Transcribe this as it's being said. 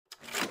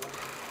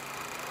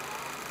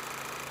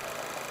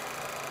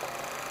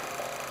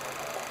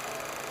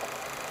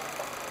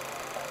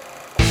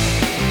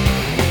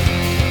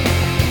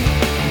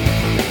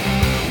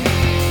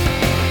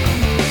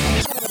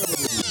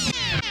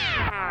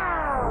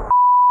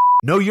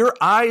No, your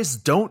eyes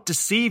don't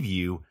deceive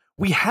you.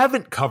 We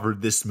haven't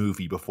covered this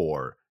movie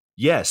before.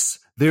 Yes,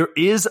 there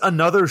is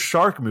another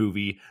shark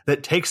movie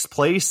that takes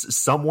place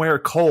somewhere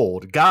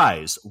cold.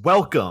 Guys,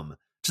 welcome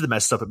to the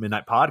Messed Up at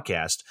Midnight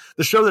podcast,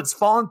 the show that's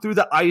fallen through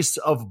the ice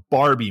of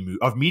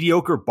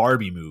mediocre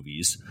Barbie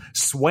movies,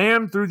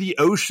 swam through the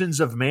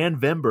oceans of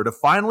Manvember to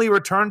finally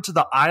return to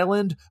the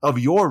island of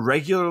your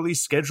regularly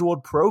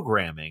scheduled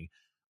programming.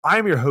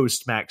 I'm your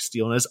host, Max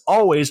Steele, and as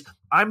always,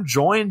 I'm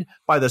joined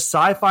by the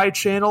Sci-Fi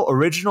Channel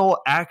original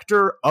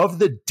actor of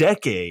the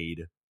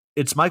decade.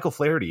 It's Michael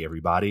Flaherty,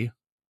 everybody.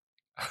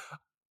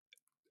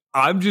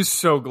 I'm just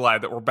so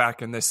glad that we're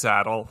back in this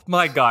saddle.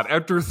 My God,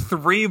 after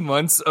 3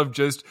 months of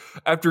just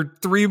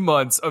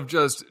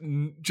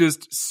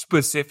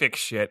specific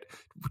shit,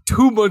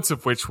 2 months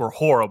of which were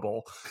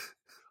horrible.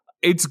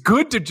 It's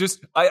good to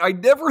just, I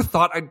never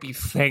thought I'd be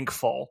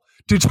thankful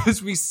to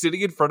just be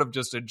sitting in front of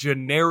just a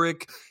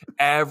generic,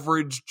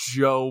 average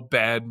Joe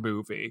bad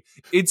movie.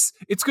 It's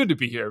good to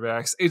be here,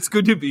 Max. It's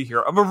good to be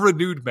here. I'm a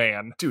renewed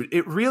man. Dude,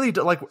 it really,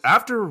 like,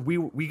 after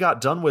we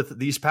got done with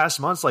these past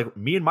months, like,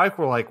 me and Mike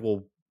were like,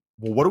 well,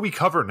 what do we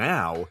cover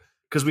now?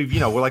 Because we're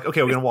like,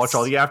 okay, we're going to watch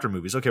all the after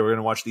movies. Okay, we're going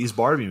to watch these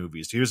Barbie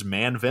movies. Here's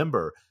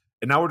Manvember.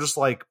 And now we're just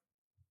like,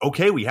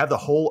 okay, we have the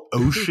whole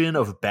ocean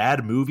of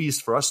bad movies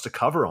for us to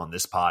cover on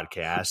this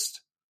podcast.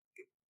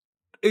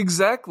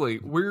 Exactly.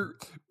 We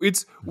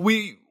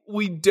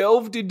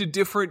delved into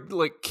different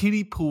like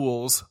kiddie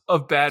pools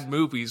of bad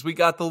movies. We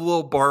got the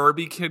little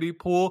Barbie kiddie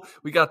pool.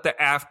 We got the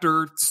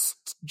after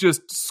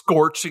just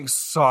scorching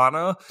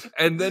sauna.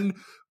 And then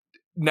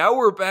now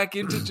we're back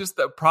into just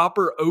the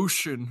proper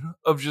ocean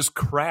of just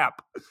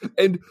crap.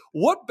 And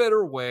what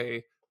better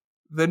way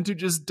than to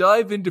just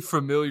dive into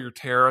familiar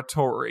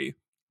territory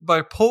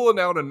by pulling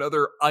out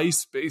another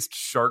ice-based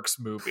sharks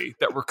movie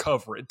that we're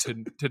covering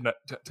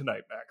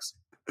tonight, Max.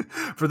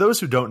 For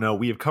those who don't know,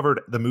 we have covered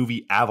the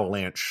movie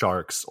Avalanche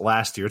Sharks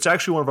last year. It's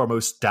actually one of our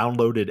most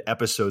downloaded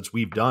episodes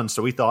we've done.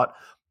 So we thought,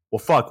 well,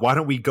 fuck, why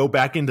don't we go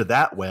back into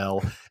that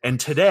well? And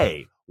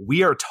today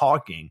we are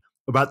talking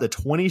about the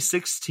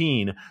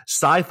 2016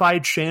 Sci-Fi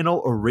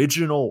Channel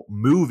original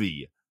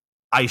movie,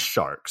 Ice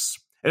Sharks.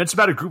 And it's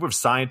about a group of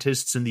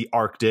scientists in the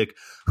Arctic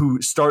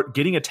who start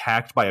getting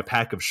attacked by a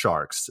pack of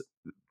sharks.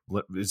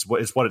 It's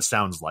what it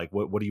sounds like.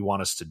 What do you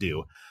want us to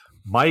do?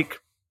 Mike,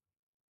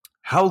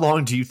 how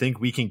long do you think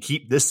we can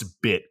keep this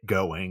bit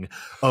going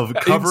of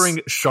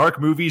covering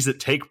shark movies that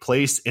take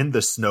place in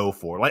the snow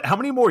for? Like, how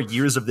many more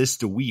years of this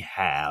do we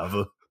have?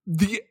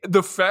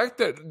 The fact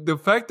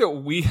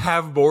that we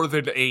have more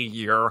than a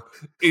year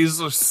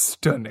is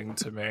stunning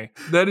to me.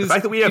 That is the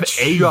fact that we have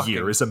shocking.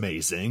 Year is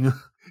amazing.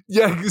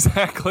 Yeah,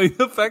 exactly.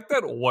 The fact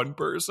that one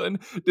person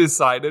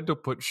decided to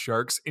put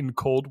sharks in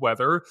cold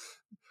weather,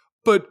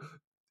 but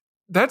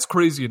that's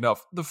crazy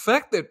enough. The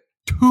fact that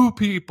two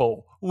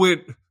people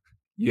went,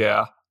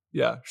 yeah,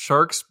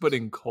 sharks but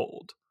in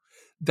cold.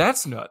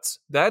 That's nuts.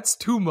 That's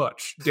too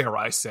much, dare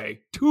I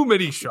say. Too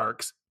many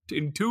sharks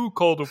in too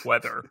cold of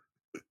weather.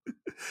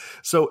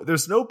 So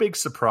there's no big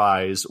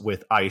surprise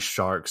with Ice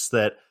Sharks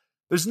that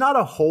there's not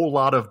a whole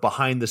lot of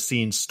behind the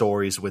scenes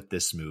stories with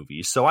this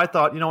movie. So I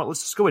thought, you know what,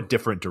 let's just go a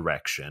different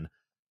direction.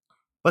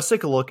 Let's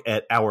take a look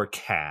at our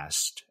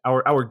cast,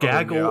 our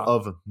gaggle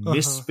of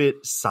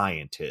misfit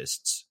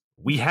scientists.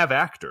 We have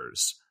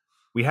actors.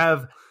 We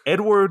have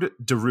Edward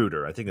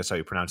DeRuyter, I think that's how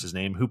you pronounce his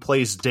name, who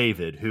plays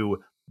David, who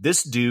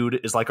this dude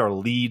is like our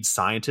lead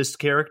scientist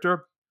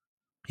character.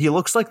 He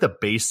looks like the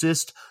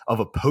bassist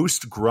of a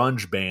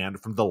post-grunge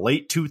band from the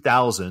late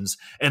 2000s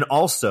and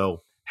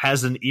also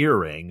has an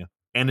earring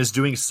and is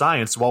doing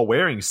science while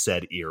wearing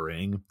said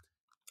earring.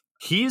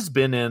 He's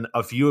been in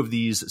a few of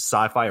these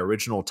sci-fi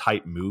original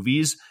type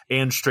movies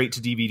and straight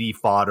to DVD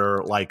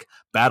fodder like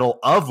Battle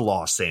of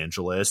Los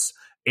Angeles,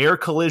 Air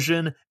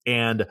Collision,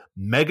 and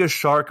Mega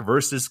Shark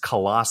vs.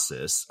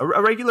 Colossus. A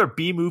regular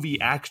B-movie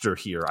actor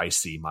here, I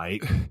see,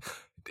 Mike.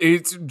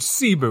 It's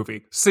C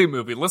movie.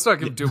 Let's not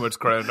give him too much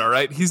credit, all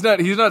right? He's not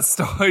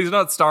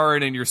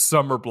starring in your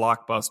summer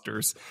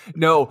blockbusters.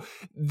 No,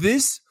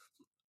 this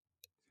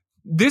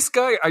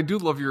guy, I do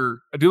love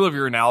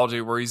your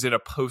analogy where he's in a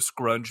post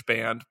grunge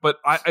band, but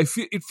I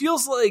feel it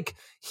feels like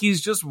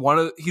he's just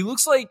he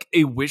looks like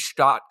a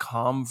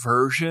Wish.com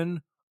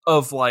version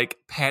of like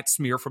Pat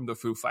Smear from the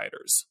Foo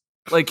Fighters.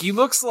 Like, he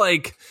looks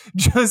like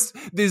just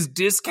this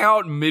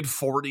discount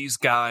mid-40s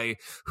guy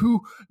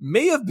who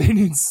may have been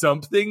in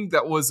something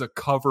that was a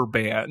cover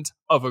band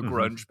of a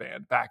grunge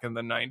band back in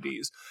the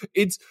 90s.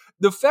 It's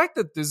the fact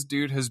that this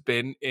dude has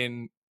been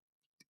in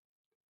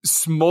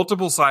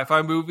multiple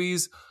sci-fi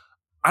movies.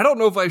 I don't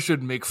know if I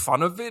should make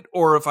fun of it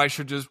or if I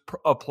should just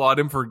applaud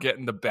him for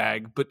getting the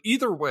bag. But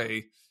either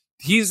way,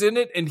 he's in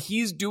it and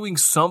he's doing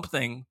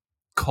something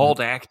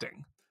called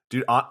acting.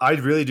 Dude, I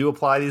really do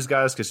apply these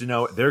guys because, you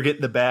know, they're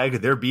getting the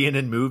bag. They're being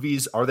in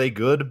movies. Are they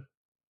good?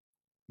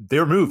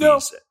 They're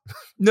movies.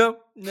 No.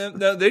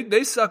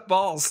 They suck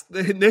balls.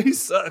 They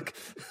suck.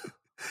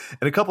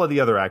 And a couple of the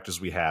other actors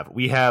we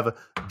have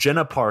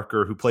Jenna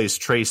Parker, who plays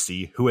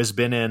Tracy, who has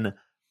been in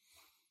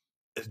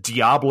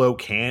Diablo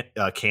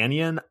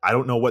Canyon. I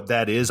don't know what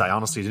that is. I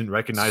honestly didn't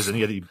recognize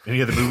any of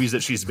the movies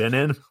that she's been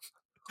in.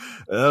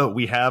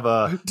 We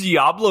have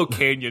Diablo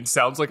Canyon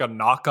sounds like a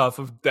knockoff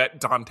of that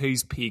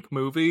Dante's Peak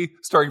movie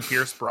starring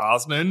Pierce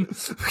Brosnan.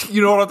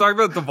 You know what I'm talking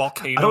about? The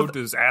volcano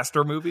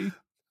disaster movie.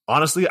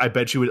 Honestly, I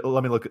bet you it.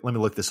 Let me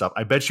look this up.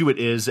 I bet you it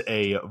is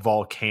a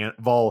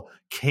volcano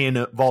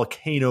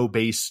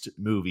based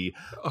movie.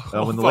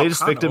 When the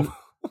latest victim,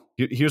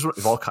 here's what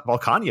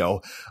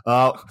volcano.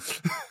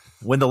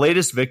 When the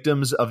latest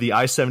victims of the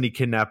I-70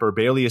 kidnapper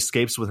barely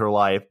escapes with her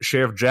life,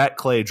 Sheriff Jack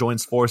Clay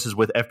joins forces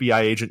with FBI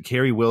agent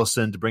Carrie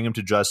Wilson to bring him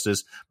to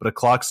justice, but a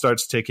clock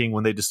starts ticking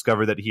when they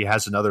discover that he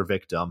has another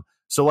victim.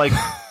 So, like,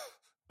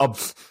 a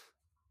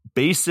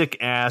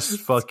basic-ass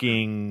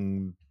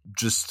fucking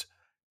just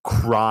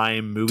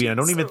crime movie. I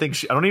don't even think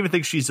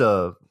she's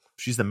the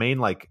main,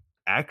 like,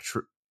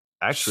 actress.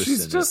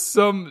 She's just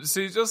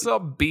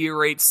some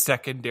B-rate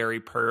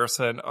secondary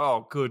person.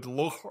 Oh, good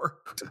lord!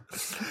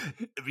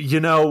 You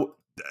know,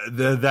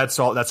 that's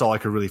all I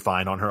could really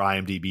find on her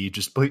IMDb.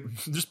 Just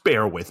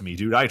bear with me,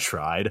 dude. I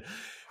tried.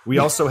 We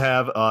also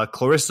have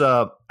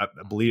Clarissa. I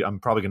believe I'm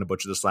probably going to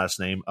butcher this last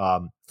name.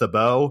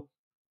 Thebault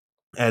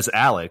as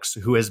Alex,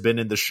 who has been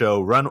in the show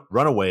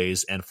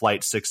Runaways and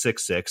Flight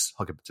 666.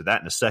 I'll get to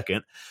that in a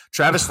second.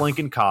 Travis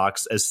Lincoln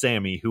Cox as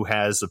Sammy, who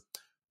has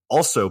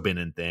also been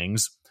in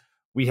things.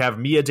 We have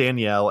Mia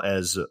Danielle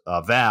as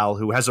Val,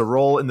 who has a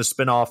role in the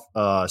spinoff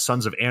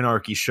Sons of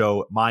Anarchy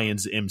show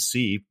Mayans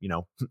MC. You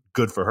know,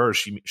 good for her.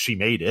 She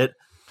made it.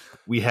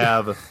 We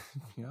have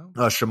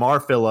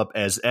Shamar Phillip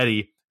as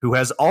Eddie, who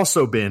has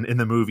also been in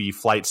the movie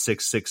Flight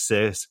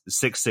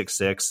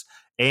 666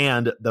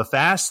 and The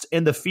Fast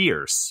and the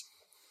Fierce.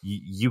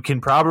 You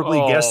can probably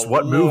guess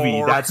what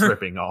movie that's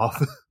ripping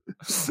off.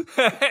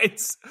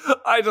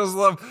 I just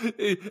love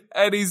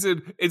Eddie's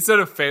instead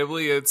of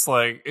family, it's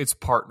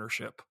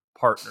partnership.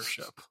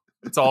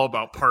 It's all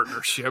about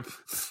partnership.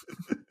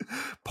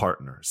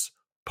 Partners.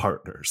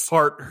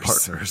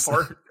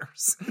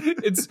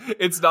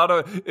 It's not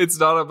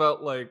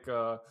about like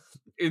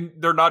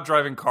they're not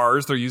driving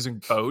cars, they're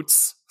using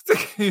boats.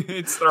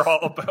 They're all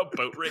about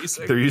boat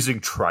racing. They're using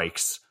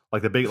trikes.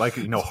 Like the big,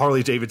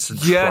 Harley Davidson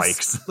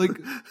trikes.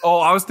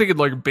 I was thinking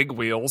like big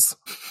wheels.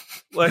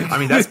 Like, I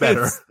mean, that's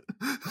better.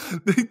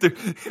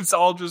 It's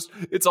all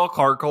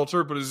car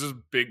culture, but it's just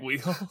big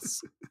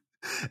wheels.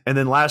 And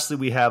then lastly,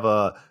 we have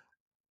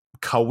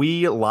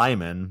Kawi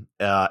Lyman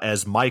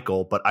as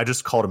Michael, but I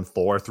just called him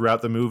Thor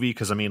throughout the movie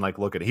because, I mean, like,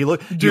 look at it. He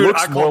looks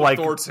more like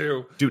Thor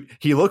too. Dude,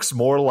 he looks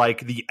more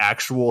like the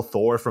actual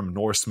Thor from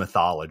Norse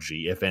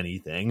mythology, if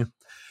anything.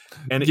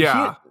 And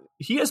yeah,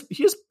 he has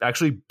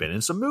actually been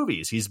in some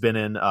movies. He's been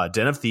in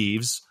Den of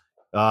Thieves,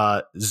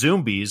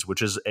 Zombies,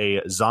 which is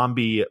a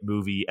zombie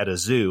movie at a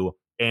zoo,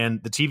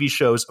 and the TV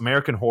shows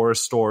American Horror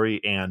Story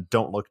and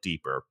Don't Look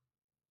Deeper.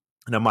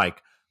 Now,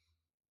 Mike,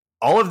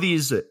 all of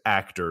these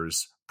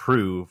actors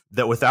prove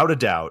that without a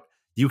doubt,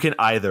 you can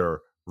either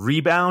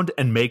rebound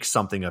and make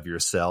something of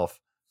yourself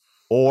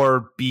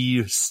or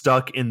be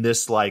stuck in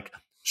this like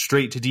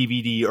straight to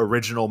DVD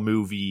original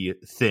movie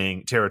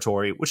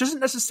territory, which isn't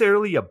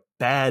necessarily a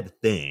bad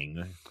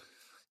thing.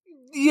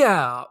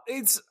 Yeah,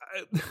 it's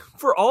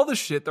for all the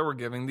shit that we're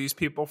giving these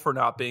people for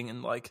not being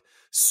in like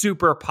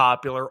super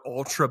popular,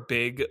 ultra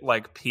big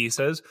like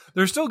pieces,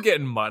 they're still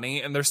getting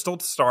money and they're still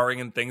starring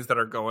in things that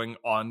are going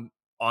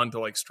onto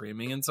like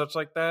streaming and such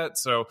like that.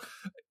 So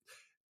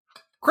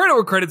credit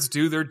where credit's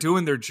due, they're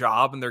doing their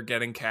job and they're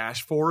getting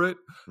cash for it.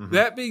 Mm-hmm.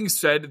 That being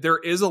said, there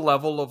is a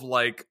level of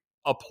like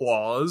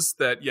applause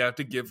that you have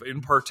to give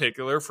in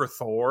particular for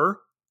Thor.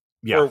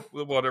 Yeah.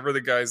 Or whatever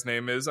the guy's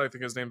name is. I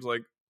think his name's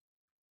like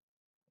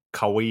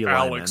Kawi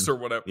Alex Lyman.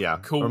 Or whatever. Yeah.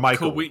 Or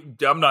Michael.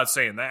 I'm not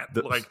saying that.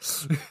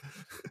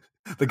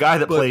 The guy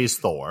that plays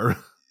Thor.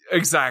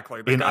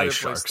 Exactly. The in guy Ice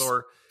that plays Sharks.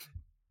 Thor.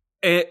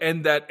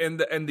 And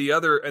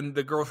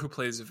the girl who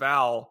plays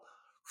Val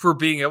for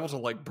being able to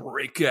like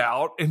break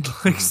out and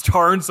like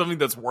star in something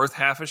that's worth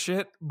half a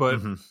shit. But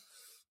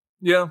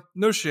yeah,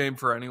 no shame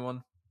for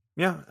anyone.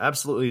 Yeah,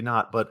 absolutely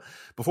not. But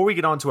before we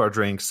get on to our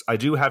drinks, I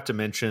do have to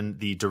mention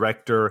the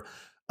director,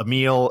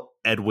 Emil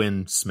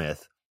Edwin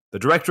Smith, the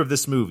director of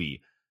this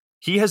movie.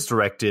 He has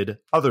directed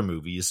other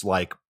movies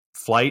like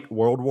Flight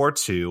World War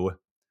II,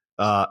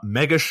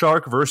 Mega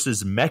Shark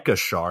versus Mecha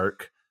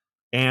Shark,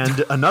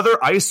 and another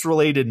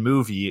ice-related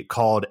movie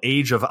called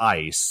Age of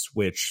Ice,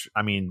 which,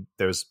 I mean,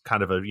 there's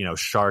kind of a,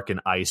 shark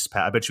and ice.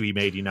 I bet you he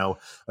made,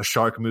 a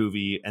shark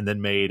movie and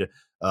then made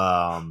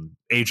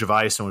Age of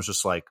Ice and was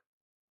just like,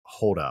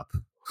 hold up.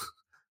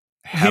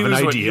 Have an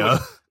idea.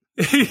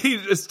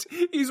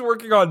 He's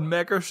working on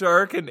Mecha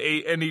Shark and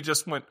he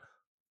just went,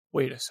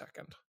 wait a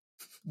second.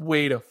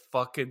 Wait a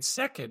fucking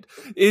second.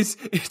 It's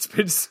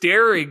been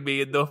staring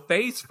me in the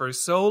face for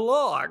so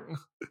long.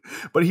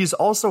 But he's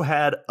also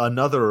had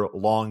another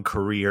long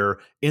career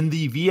in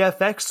the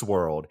VFX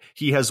world.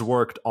 He has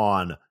worked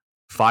on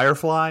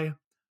Firefly,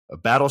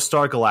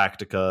 Battlestar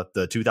Galactica,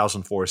 the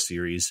 2004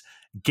 series,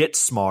 Get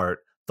Smart,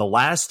 The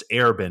Last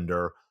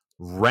Airbender,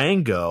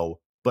 Rango,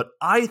 but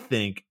I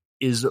think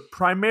is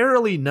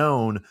primarily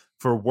known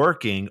for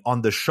working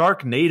on the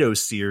Sharknado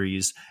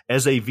series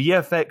as a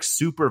VFX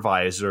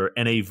supervisor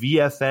and a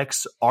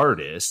VFX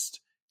artist.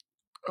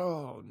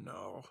 Oh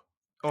no.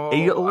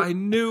 Oh, I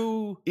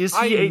knew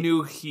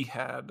he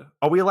had.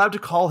 Are we allowed to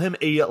call him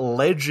a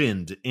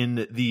legend in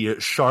the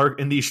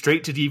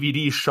straight to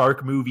DVD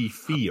shark movie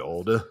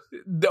field?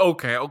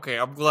 Okay.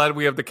 I'm glad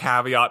we have the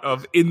caveat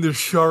of in the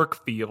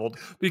shark field,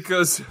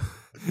 because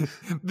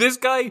this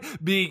guy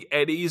getting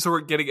any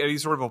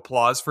sort of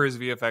applause for his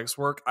VFX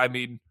work, I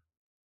mean,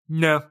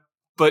 no.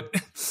 But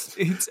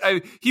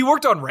he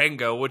worked on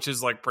Rango, which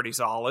is like pretty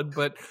solid,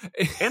 but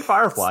and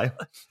Firefly.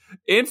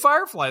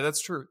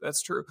 That's true.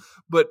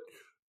 But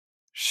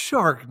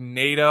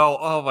Sharknado,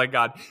 oh my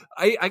god.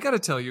 I gotta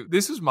tell you,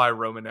 this is my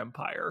Roman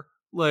Empire.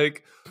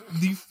 Like,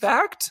 the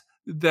fact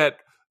that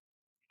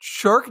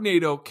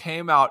Sharknado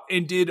came out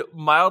and did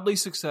mildly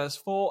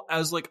successful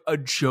as like a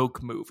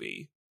joke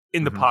movie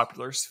in the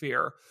popular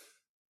sphere,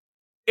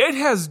 it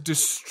has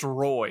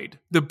destroyed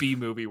the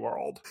B-movie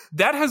world.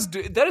 That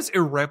has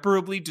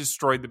irreparably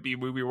destroyed the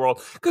B-movie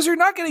world, because you're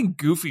not getting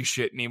goofy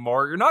shit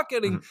anymore. You're not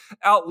getting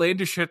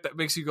outlandish shit that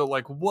makes you go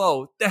like,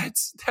 whoa,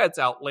 that's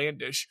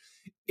outlandish.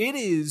 It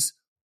is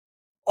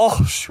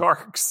all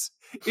sharks.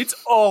 It's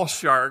all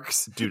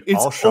sharks. Dude,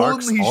 it's all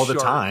sharks all the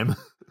time.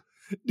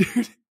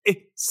 Dude,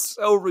 it's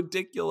so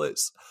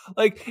ridiculous.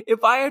 Like,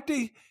 if I have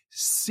to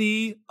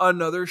see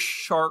another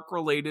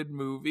shark-related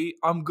movie,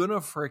 I'm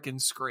gonna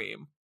frickin'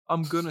 scream.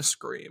 I'm gonna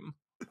scream.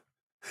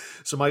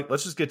 So, Mike,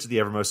 let's just get to the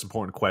ever most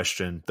important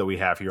question that we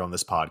have here on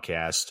this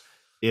podcast.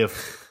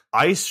 If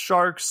ice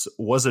sharks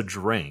was a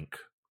drink,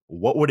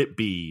 what would it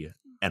be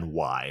and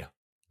why?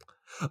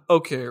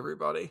 Okay,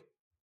 everybody.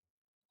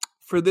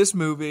 For this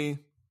movie,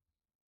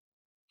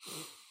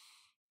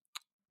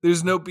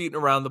 there's no beating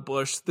around the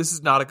bush. This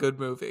is not a good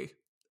movie.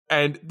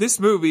 And this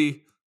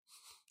movie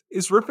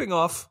is ripping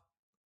off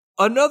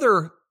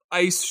another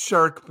ice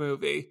shark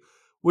movie,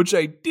 which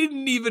I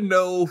didn't even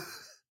know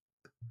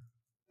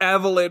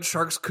avalanche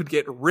sharks could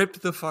get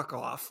ripped the fuck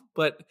off.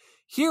 But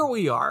here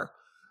we are.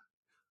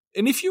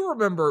 And if you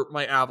remember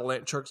my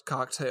avalanche sharks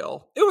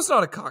cocktail, it was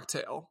not a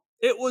cocktail.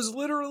 It was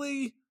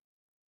literally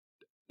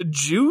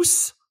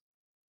juice,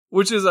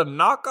 which is a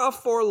knockoff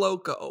Four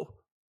Loko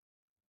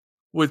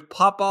with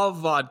Popov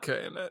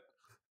vodka in it.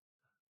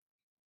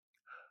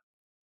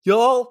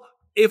 Y'all,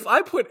 if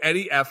I put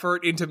any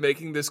effort into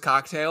making this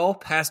cocktail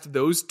past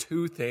those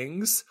two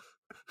things,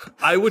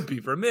 I would be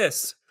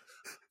remiss.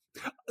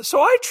 So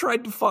I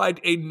tried to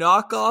find a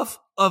knockoff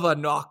of a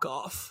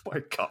knockoff. Oh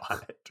my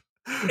God.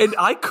 And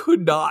I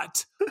could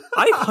not.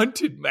 I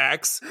hunted,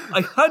 Max.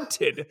 I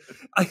hunted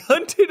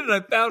and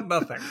I found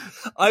nothing.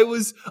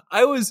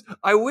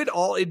 I went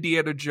all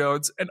Indiana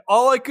Jones, and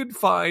all I could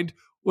find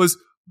was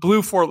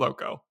Blue Four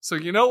Loko. So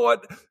you know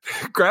what?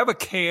 Grab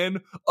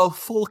a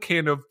full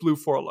can of Blue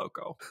Four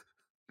Loko.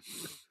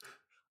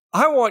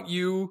 I want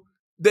you.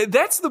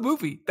 That's the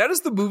movie. That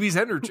is the movie's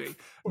energy.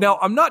 Now,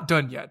 I'm not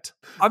done yet.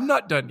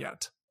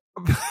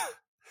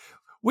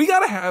 We got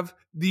to have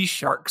these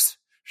sharks.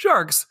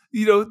 Sharks,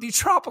 the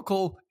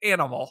tropical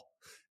animal.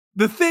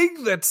 The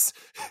thing that's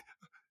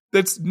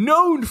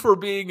known for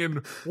being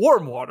in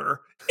warm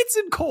water. It's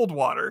in cold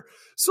water.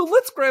 So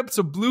let's grab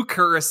some blue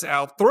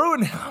curacao, throw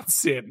an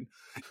ounce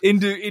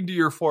into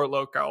your Four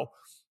Loko.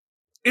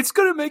 It's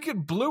going to make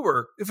it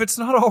bluer if it's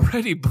not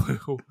already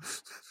blue.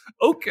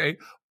 Okay,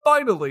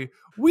 finally,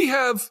 we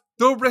have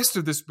the rest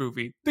of this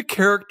movie. The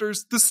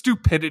characters, the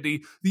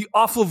stupidity, the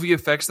awful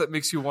VFX that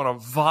makes you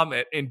want to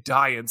vomit and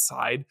die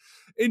inside,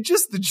 and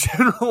just the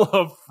general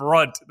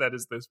affront that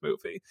is this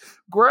movie.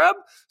 Grab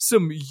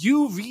some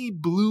UV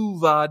blue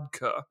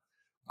vodka.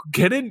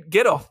 Get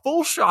a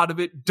full shot of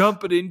it,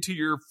 dump it into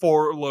your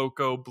Four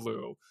Loko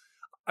blue.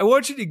 I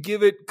want you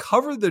to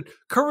cover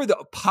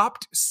the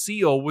popped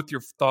seal with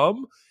your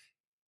thumb.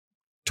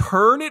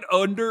 Turn it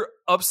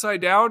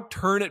upside down,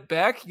 turn it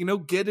back,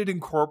 get it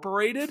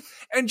incorporated,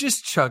 and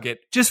just chug it.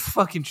 Just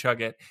fucking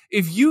chug it.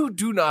 If you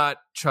do not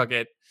chug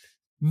it,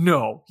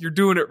 no, you're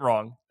doing it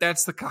wrong.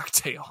 That's the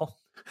cocktail.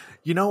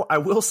 I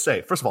will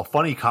say, first of all,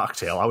 funny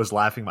cocktail. I was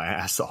laughing my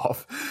ass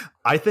off.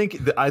 I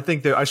think that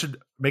I should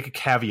make a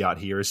caveat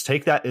here is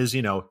take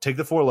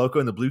the Four Loko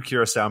and the blue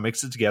curacao,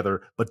 mix it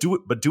together, but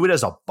do it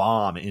as a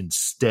bomb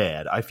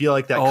instead. I feel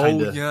like that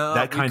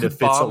kind of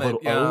fits a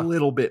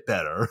little bit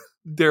better.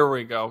 There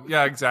we go.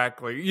 Yeah,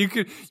 exactly. You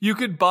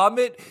could bomb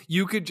it.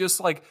 You could just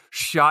like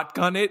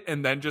shotgun it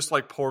and then just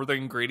like pour the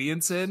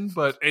ingredients in,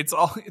 but it's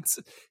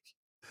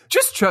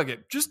just chug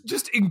it.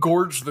 Just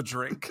engorge the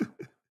drink.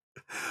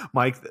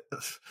 Mike,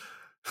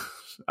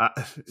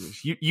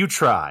 you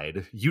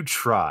tried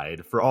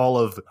for all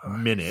of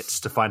minutes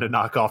to find a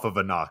knockoff of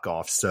a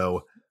knockoff.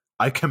 So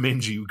I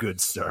commend you,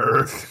 good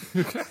sir.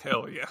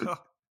 Hell yeah.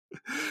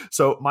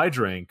 So my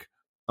drink,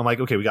 I'm like,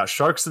 okay, we got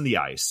sharks in the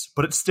ice,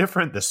 but it's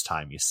different this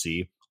time, you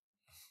see.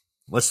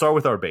 Let's start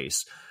with our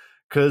base,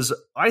 because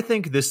I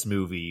think this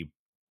movie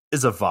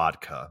is a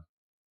vodka,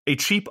 a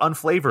cheap,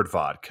 unflavored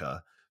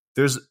vodka.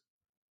 There's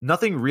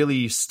nothing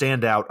really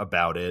stand out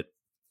about it.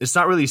 It's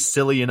not really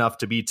silly enough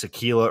to be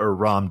tequila or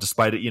rum,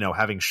 despite it,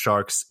 having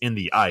sharks in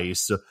the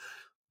ice.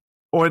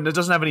 Or it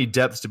doesn't have any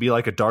depth to be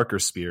like a darker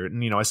spirit.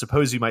 And, I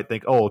suppose you might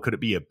think, oh, could it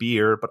be a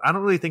beer? But I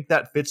don't really think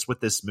that fits with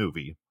this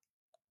movie.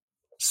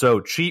 So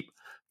cheap,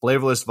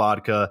 flavorless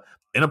vodka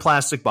in a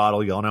plastic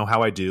bottle. Y'all know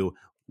how I do.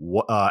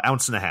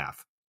 Ounce and a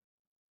half.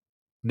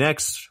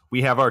 Next,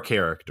 we have our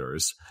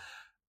characters.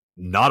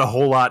 Not a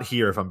whole lot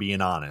here, if I'm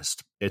being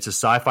honest. It's a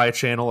Sci-Fi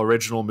Channel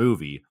original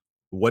movie.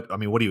 What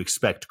do you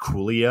expect?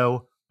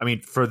 Coolio?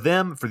 For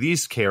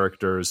these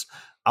characters,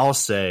 I'll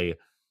say,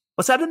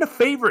 let's add in a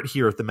favorite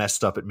here at the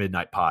Messed Up at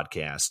Midnight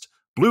podcast.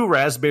 Blue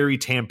Raspberry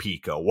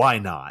Tampico. Why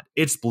not?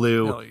 It's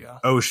blue,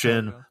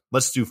 ocean. Yeah.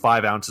 Let's do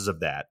 5 ounces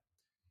of that.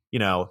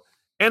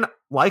 And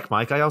like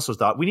Mike, I also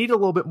thought we need a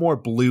little bit more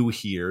blue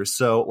here.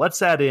 So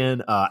let's add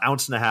in an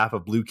ounce and a half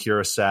of blue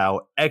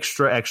curacao,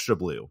 extra, extra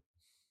blue.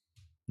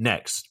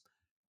 Next,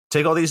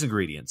 take all these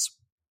ingredients,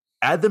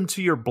 add them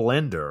to your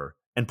blender,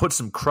 and put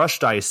some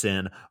crushed ice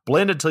in.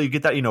 Blend until you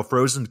get that,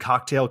 frozen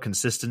cocktail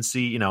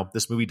consistency.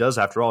 This movie does,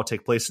 after all,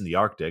 take place in the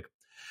Arctic.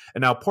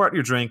 And now pour out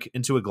your drink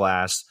into a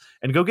glass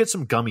and go get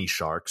some gummy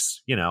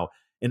sharks,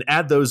 and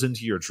add those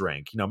into your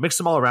drink. Mix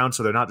them all around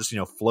so they're not just,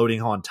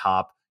 floating on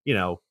top.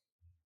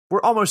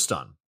 We're almost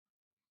done.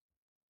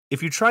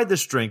 If you tried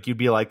this drink, you'd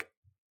be like,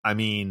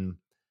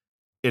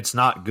 it's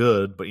not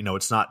good, but,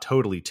 it's not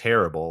totally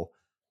terrible.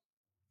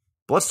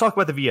 But let's talk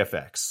about the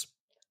VFX.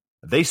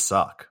 They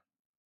suck.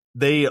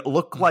 They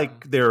look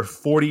like they're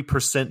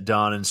 40%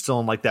 done and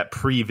still in like that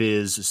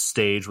previs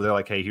stage where they're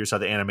like, hey, here's how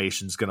the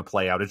animation's going to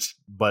play out.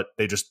 But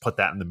they just put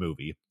that in the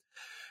movie.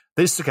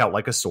 They stick out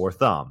like a sore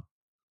thumb.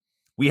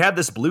 We had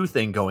this blue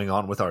thing going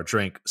on with our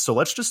drink, so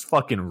let's just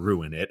fucking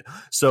ruin it.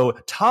 So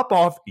top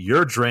off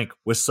your drink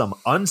with some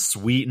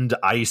unsweetened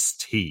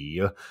iced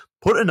tea.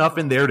 Put enough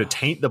in there to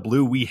taint the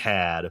blue we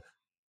had,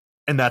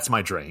 and that's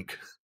my drink.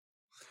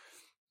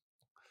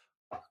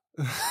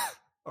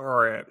 All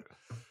right.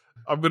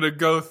 I'm going to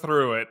go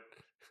through it.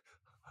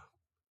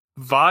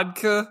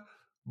 Vodka,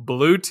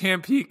 blue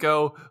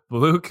Tampico,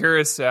 blue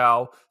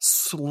curacao,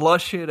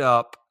 slush it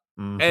up,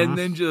 and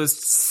then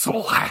just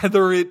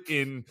slather it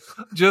in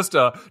just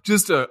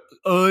a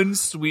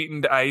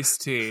unsweetened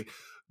iced tea.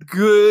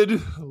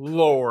 Good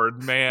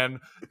Lord, man.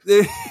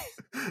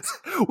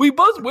 We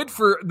both went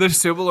for the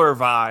similar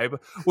vibe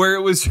where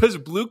it was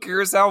just blue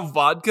curacao,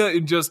 vodka,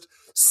 and just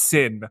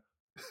sin.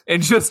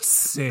 And just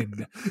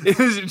sin. It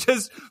was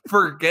just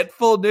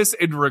forgetfulness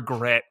and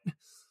regret.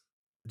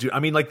 Dude,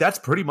 that's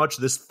pretty much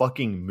this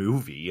fucking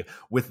movie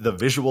with the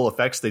visual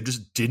effects. They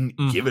just didn't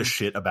give a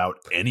shit about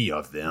any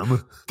of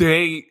them.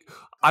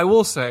 I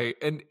will say,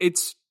 and it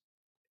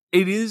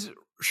is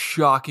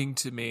shocking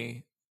to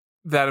me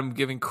that I'm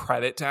giving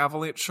credit to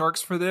Avalanche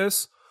Sharks for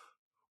this,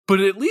 but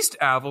at least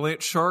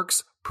Avalanche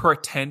Sharks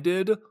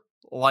pretended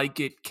like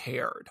it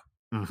cared.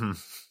 Mm-hmm.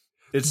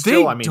 It's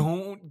still, they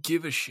don't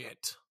give a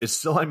shit. It's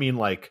still,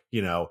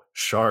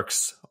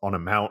 sharks on a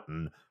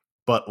mountain,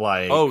 but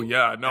oh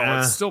yeah, no,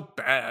 it's still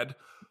bad.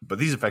 But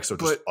these effects are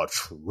just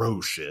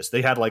atrocious.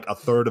 They had like a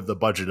third of the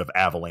budget of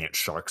Avalanche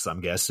Sharks,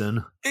 I'm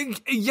guessing.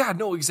 Yeah,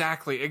 no,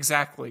 exactly.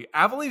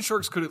 Avalanche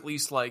Sharks could at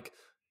least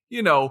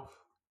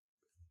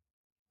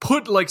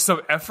put like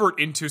some effort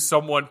into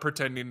someone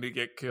pretending to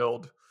get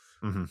killed.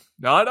 Mm-hmm.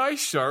 Not Ice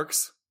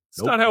Sharks.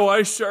 It's not how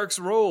Ice Sharks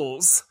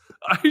rolls.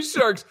 Ice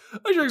Sharks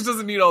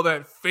doesn't need all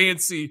that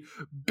fancy,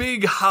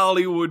 big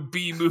Hollywood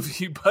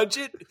B-movie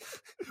budget.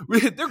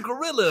 They're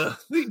gorilla.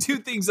 They do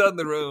things on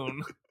their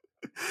own.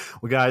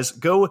 Well, guys,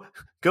 go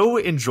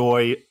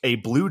enjoy a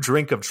blue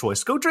drink of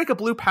choice. Go drink a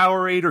blue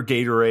Powerade or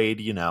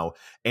Gatorade,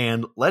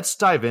 and let's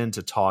dive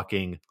into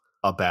talking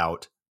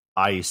about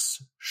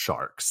Ice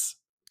Sharks.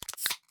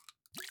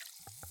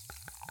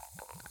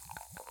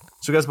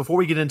 So guys, before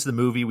we get into the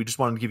movie, we just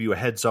wanted to give you a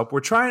heads up. We're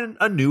trying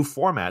a new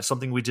format,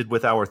 something we did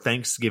with our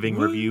Thanksgiving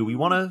review. We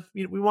want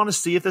to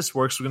see if this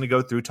works. We're going to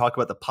go through, talk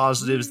about the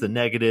positives, the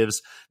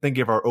negatives, then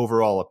give our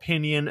overall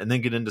opinion, and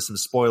then get into some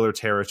spoiler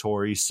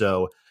territory.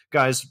 So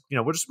guys,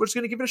 we're just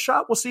going to give it a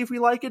shot. We'll see if we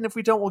like it, and if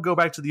we don't, we'll go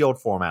back to the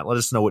old format. Let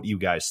us know what you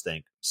guys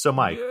think. So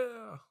Mike,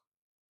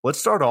 let's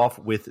start off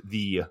with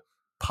the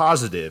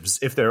positives,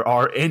 if there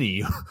are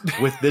any,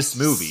 with this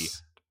movie.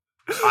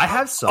 I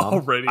have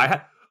some.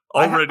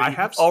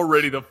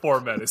 Already the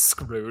format is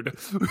screwed.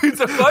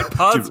 It's a fine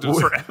positives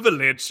for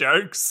Avalanche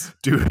Sharks.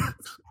 Dude,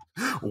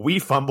 we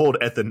fumbled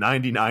at the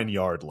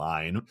 99-yard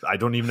line. I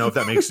don't even know if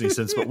that makes any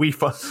sense, but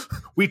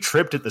we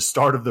tripped at the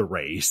start of the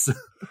race.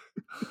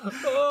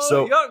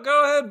 So yeah,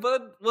 go ahead,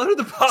 bud. What are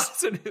the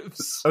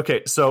positives?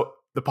 Okay, so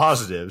the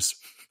positives.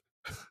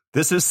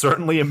 This is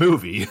certainly a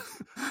movie.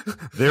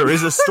 There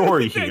is a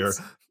story here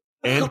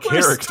and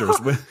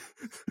characters with.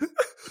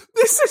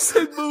 This is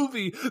a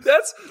movie.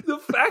 That's the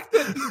fact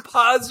that the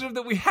positive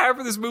that we have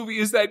for this movie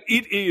is that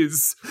it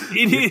is.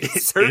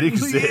 It certainly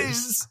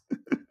exists.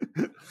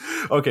 Is.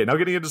 Okay, now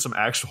getting into some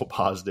actual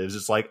positives.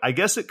 It's like I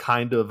guess it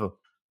kind of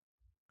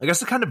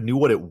knew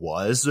what it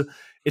was.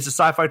 It's a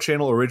Sci-Fi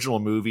Channel original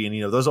movie,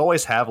 and those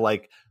always have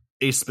like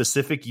a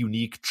specific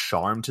unique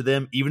charm to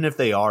them, even if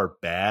they are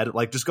bad.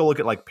 Like, just go look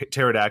at like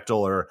pterodactyl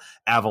or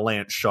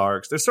avalanche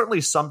sharks. There's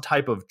certainly some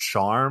type of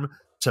charm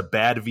to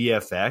bad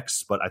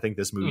VFX, but I think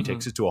this movie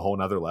takes it to a whole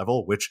nother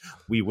level, which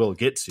we will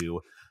get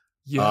to.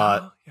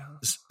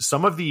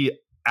 Some of the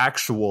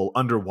actual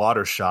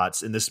underwater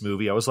shots in this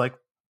movie, I was like,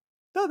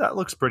 no, that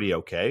looks pretty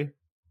okay.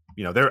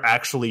 You know, they're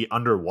actually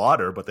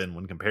underwater, but then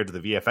when compared to the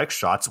VFX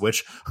shots,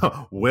 which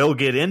we'll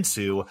get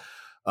into,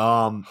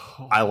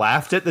 I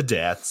laughed at the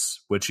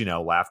deaths, which, you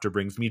know, laughter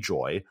brings me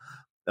joy.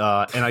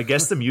 And I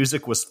guess the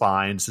music was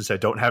fine since I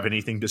don't have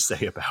anything to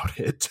say about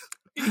it.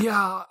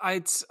 Yeah,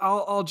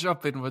 I'll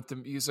jump in with the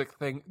music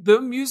thing. The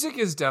music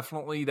is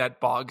definitely that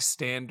bog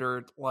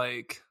standard,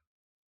 like,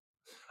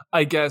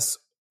 I guess,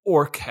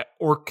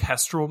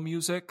 orchestral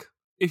music,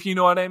 if you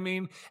know what I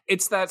mean.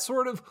 It's that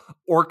sort of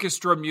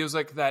orchestra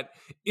music that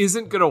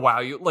isn't going to wow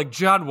you. Like,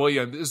 John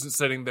Williams isn't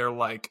sitting there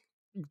like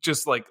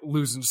just like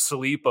losing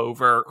sleep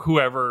over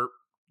whoever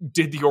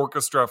did the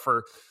orchestra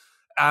for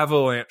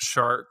Avalanche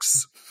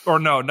Sharks. Or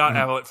no, not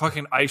Avalanche,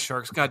 fucking Ice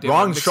Sharks. God damn,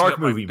 wrong shark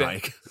movie,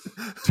 Mike.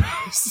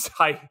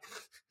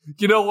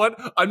 You know what?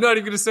 I'm not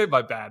even going to say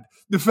my bad.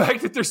 The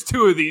fact that there's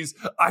two of these,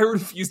 I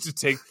refuse to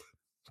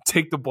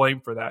take the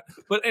blame for that.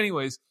 But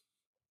anyways,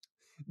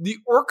 the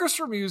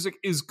orchestra music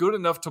is good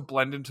enough to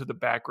blend into the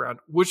background,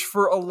 which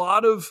for a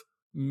lot of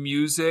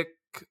music,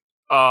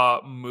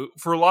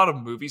 for a lot of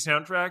movie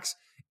soundtracks,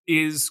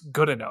 is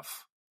good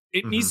enough.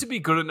 It needs to be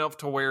good enough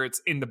to where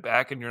it's in the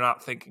back and you're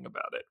not thinking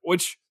about it,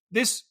 which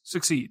this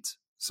succeeds.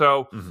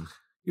 So,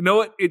 you know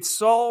what? It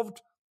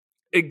solved.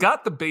 It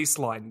got the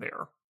baseline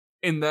there,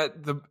 in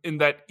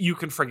that you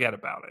can forget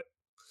about it.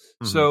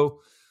 So,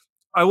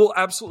 I will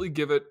absolutely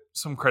give it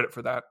some credit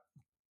for that.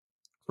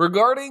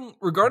 Regarding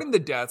the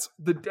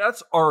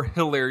deaths are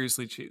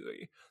hilariously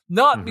cheesy.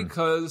 Not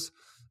because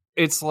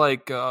it's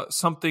like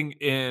something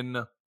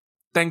in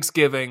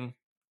Thanksgiving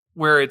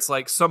where it's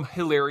like some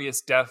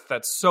hilarious death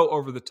that's so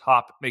over the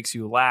top it makes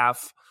you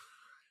laugh,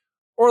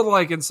 or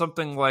like in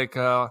something like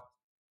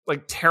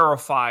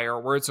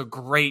Terrifier, where it's a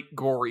great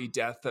gory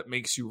death that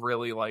makes you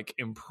really like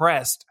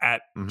impressed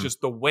at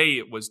just the way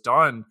it was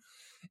done.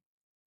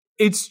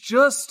 It's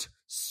just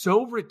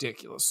so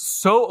ridiculous,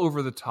 so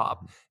over the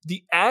top.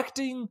 The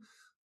acting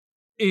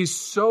is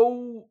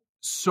so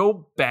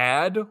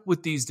bad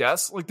with these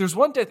deaths. Like, there's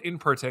one death in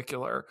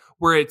particular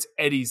where it's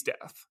Eddie's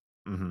death.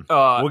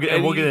 We'll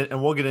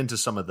get into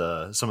some of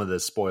the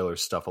spoiler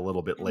stuff a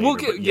little bit later.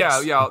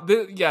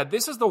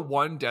 This is the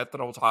one death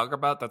that I'll talk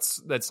about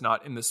that's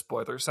not in the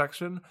spoiler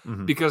section,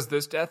 because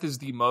this death is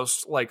the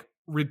most like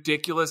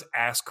ridiculous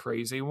ass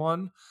crazy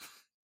one.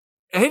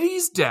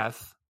 Eddie's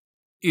death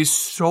is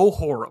so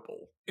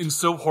horrible and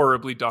so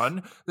horribly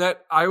done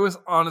that I was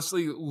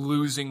honestly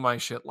losing my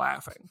shit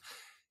laughing.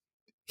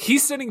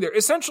 He's sitting there.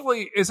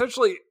 Essentially,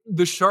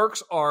 the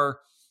sharks are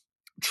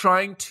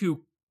trying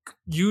to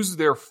use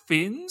their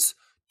fins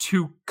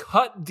to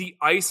cut the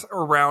ice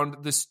around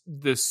this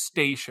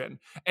station.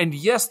 And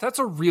yes, that's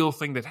a real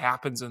thing that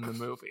happens in the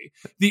movie.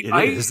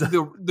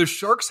 The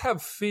sharks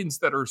have fins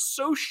that are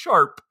so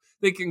sharp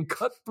they can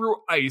cut through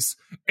ice,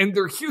 and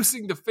they're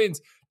using the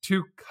fins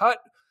to cut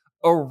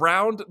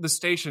around the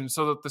station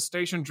so that the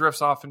station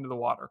drifts off into the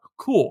water.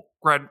 Cool.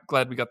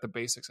 Glad we got the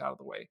basics out of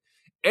the way.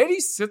 Eddie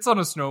sits on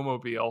a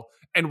snowmobile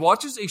and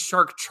watches a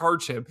shark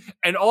charge him,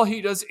 and all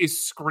he does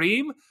is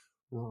scream,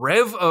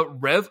 rev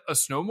a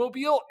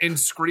snowmobile, and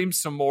scream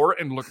some more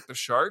and look at the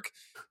shark.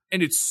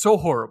 And it's so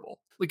horrible.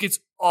 Like, it's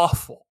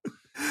awful.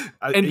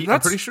 I'm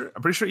pretty sure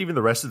even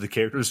the rest of the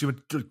characters,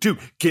 dude,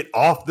 get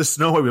off the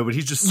snowmobile, but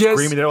he's just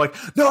screaming. They're like,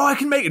 no, I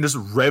can make it. Just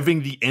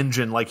revving the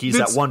engine like he's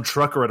that one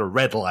trucker at a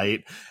red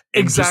light.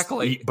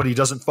 Exactly. But he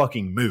doesn't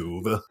fucking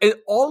move. And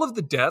all of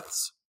the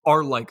deaths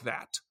are like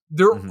that.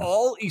 They're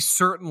all a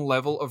certain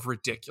level of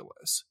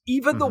ridiculous.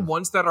 Even the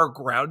ones that are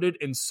grounded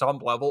in some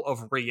level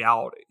of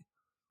reality.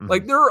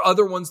 Like, there are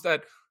other ones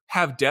that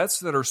have deaths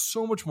that are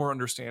so much more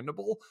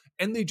understandable,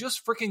 and they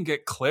just freaking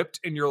get clipped,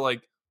 and you're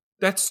like,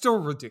 that's still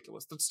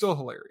ridiculous. That's still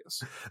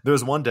hilarious.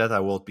 There's one death I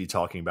will be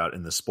talking about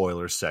in the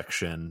spoilers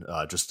section,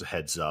 just a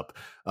heads up.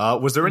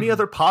 Was there any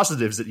other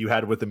positives that you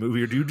had with the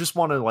movie, or do you just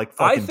want to like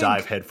fucking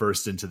dive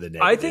headfirst into the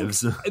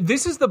negatives? I think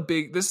this is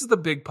the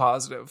big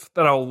positive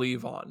that I'll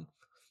leave on.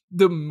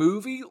 The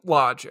movie's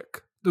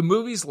logic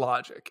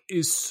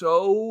is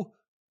so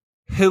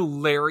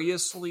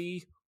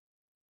hilariously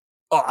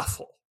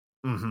awful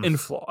and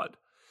flawed.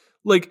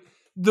 Like,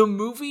 the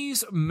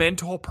movie's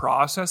mental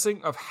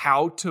processing of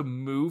how to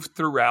move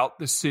throughout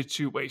the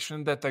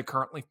situation that they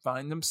currently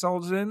find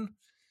themselves in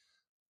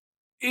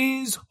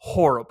is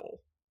horrible.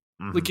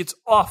 Like, it's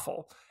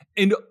awful.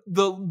 And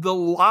the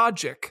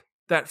logic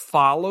that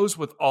follows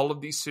with all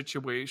of these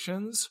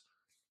situations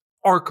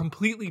are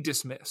completely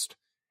dismissed.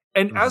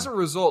 And as a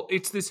result,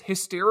 it's this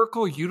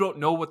hysterical, you don't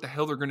know what the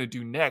hell they're going to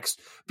do next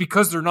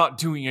because they're not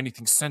doing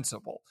anything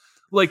sensible.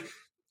 Like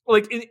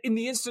in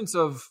the instance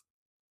of,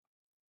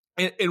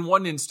 in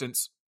one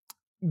instance,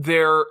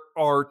 there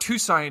are two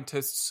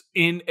scientists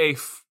in a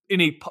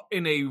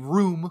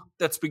room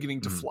that's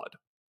beginning to flood.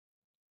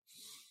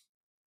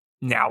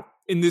 Now,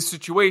 in this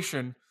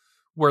situation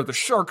where the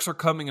sharks are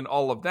coming and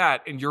all of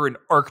that, and you're in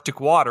Arctic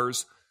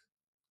waters,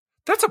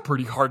 that's a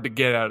pretty hard to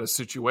get out of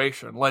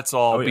situation. Let's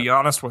all be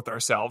honest with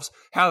ourselves.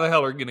 How the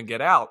hell are you going to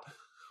get out?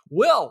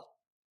 Well,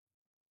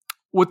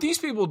 what these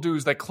people do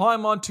is they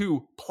climb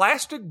onto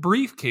plastic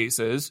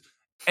briefcases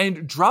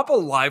and drop a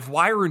live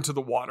wire into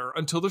the water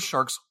until the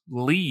sharks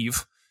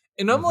leave.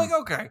 And I'm like,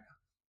 okay,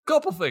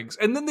 couple things.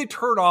 And then they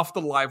turn off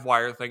the live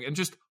wire thing and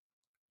just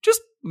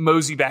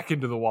mosey back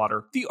into the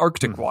water, the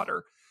Arctic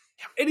water.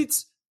 And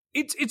it's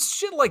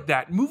shit like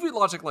that, movie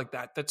logic like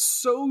that, that's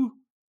so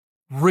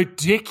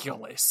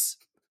ridiculous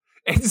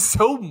and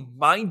so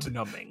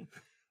mind-numbing.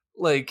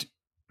 Like,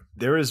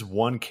 there is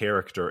one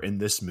character in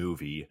this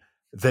movie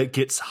that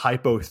gets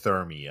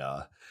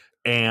hypothermia,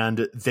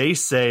 and they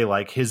say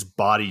like his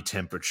body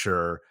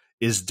temperature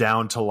is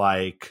down to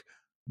like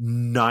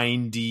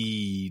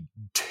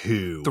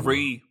 92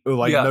 3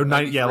 like no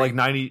 90, like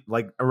 90,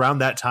 like around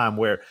that time,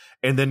 where,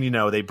 and then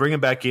they bring him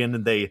back in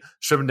and they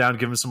strip him down,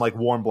 give him some like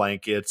warm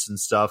blankets and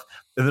stuff,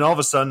 and then all of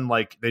a sudden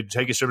like they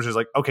take his temperature,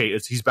 like okay,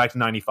 he's back to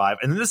 95,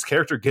 and then this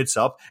character gets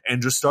up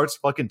and just starts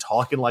fucking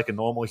talking like a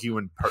normal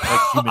human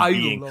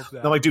being. Love that.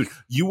 And I'm like, dude,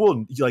 you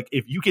will, like,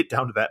 if you get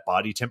down to that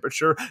body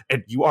temperature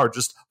and you are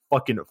just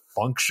fucking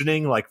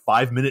functioning like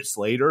 5 minutes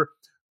later,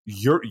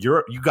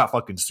 you got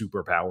fucking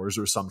superpowers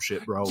or some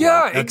shit, bro.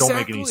 Yeah, like, that exactly.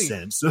 don't make any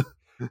sense.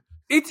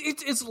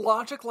 It's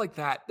logic like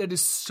that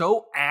is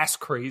so ass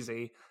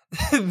crazy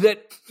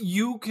that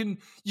you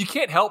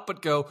can't help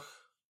but go,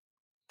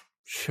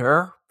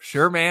 sure,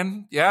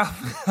 man, yeah,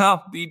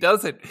 he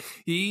does it.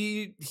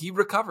 He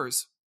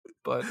recovers.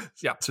 But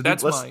yeah, so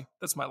that's my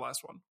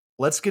last one.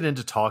 Let's get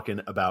into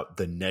talking about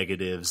the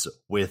negatives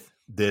with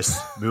this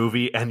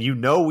movie. And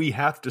we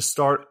have to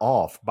start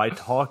off by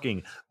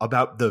talking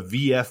about the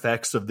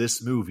VFX of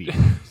this movie.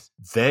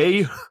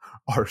 They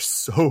are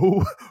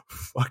so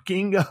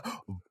fucking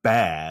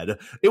bad.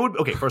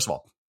 First of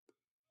all,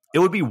 it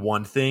would be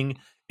one thing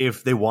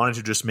if they wanted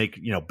to just make,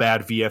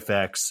 bad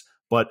VFX,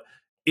 but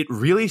it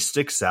really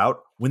sticks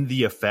out when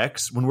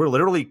we're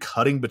literally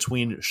cutting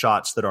between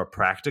shots that are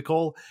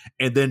practical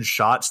and then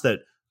shots that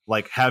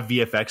like have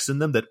VFX in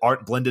them that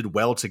aren't blended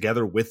well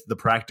together with the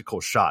practical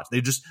shots.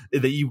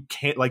 You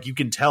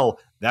can tell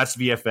that's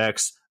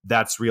VFX,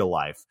 that's real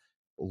life.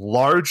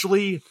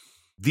 Largely,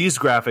 these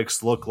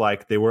graphics look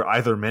like they were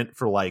either meant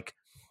for like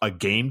a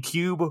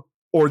GameCube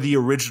or the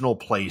original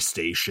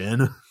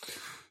PlayStation.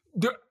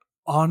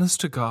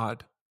 Honest to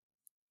God,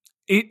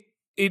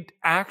 it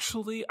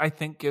actually, I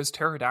think, gives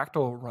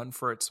Pterodactyl a run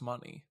for its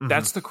money. Mm-hmm.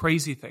 That's the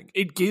crazy thing.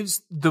 It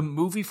gives the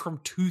movie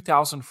from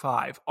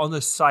 2005 on the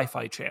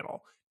Sci-Fi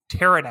Channel,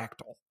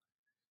 Pterodactyl,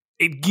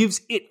 it gives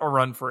it a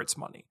run for its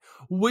money,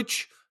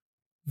 which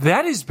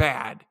that is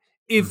bad.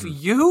 If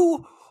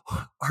you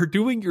are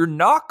doing your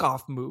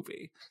knockoff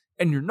movie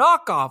and your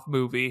knockoff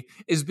movie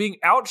is being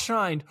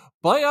outshined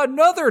by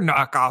another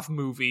knockoff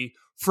movie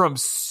from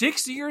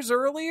 6 years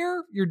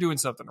earlier, you're doing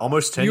something wrong.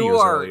 Almost 10 years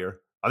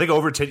earlier. I think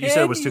over 10. You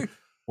said it was two.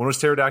 When was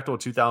Pterodactyl?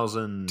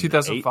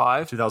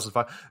 2005.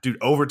 2005.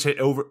 Dude, over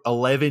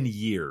 11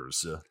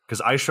 years. Because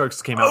Ice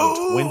Sharks came out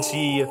in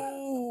 20.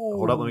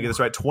 Hold up, let me get this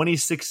right.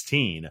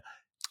 2016.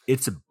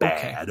 It's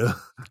bad.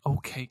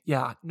 Okay.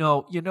 Yeah.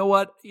 No, you know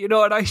what?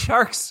 Ice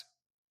Sharks,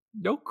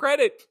 no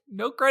credit,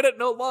 no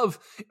love.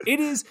 It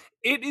is,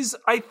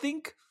 I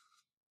think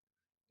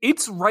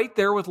it's right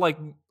there with like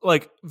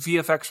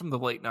VFX from the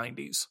late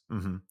 90s.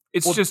 Mm-hmm.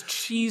 It's just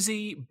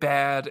cheesy,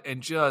 bad,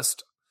 and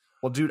just...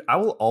 Well, dude, I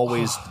will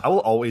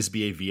always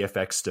be a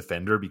VFX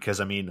defender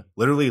because, I mean,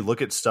 literally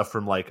look at stuff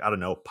from like, I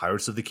don't know,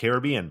 Pirates of the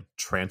Caribbean,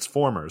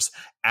 Transformers,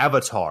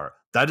 Avatar.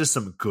 That is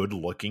some good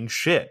looking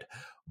shit.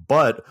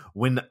 But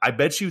when I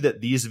bet you that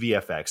these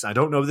VFX, I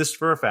don't know this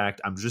for a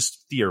fact, I'm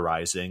just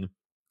theorizing.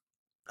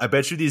 I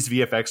bet you these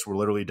VFX were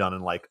literally done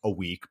in like a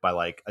week by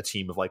like a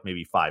team of like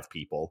maybe 5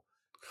 people.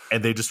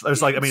 And they just,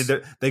 it's like, I mean,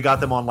 they got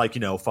them on like,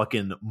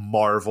 fucking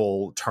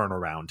Marvel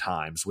turnaround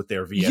times with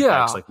their VFX.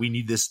 Yeah. Like, we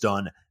need this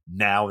done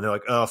now. And they're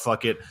like, oh,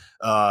 fuck it.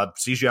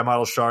 CGI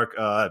model shark.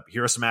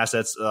 Here are some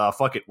assets.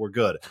 Fuck it. We're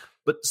good.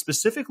 But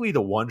specifically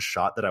the one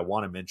shot that I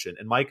want to mention,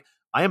 and Mike,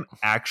 I am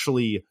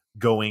actually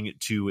going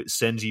to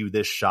send you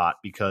this shot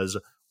because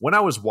when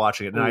I was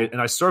watching it,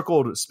 and I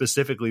circled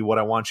specifically what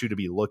I want you to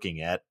be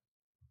looking at.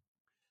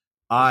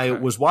 I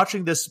was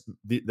watching this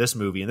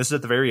movie, and this is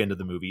at the very end of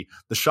the movie.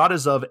 The shot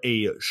is of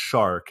a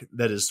shark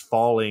that is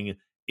falling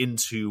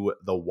into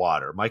the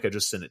water. Mike, I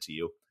just sent it to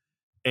you.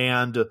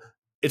 And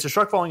it's a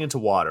shark falling into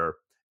water,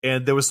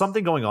 and there was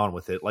something going on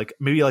with it, like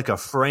maybe like a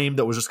frame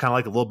that was just kind of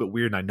like a little bit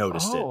weird, and I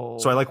noticed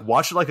it. So I like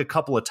watched it like a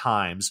couple of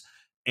times,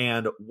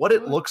 and what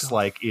it looks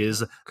like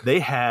is they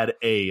had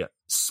a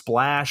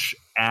splash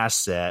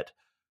asset,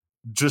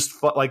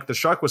 just like the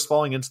shark was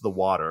falling into the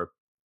water.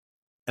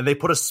 And they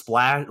put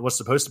what's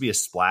supposed to be a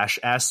splash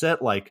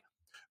asset, like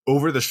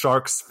over the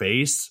shark's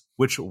face,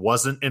 which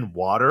wasn't in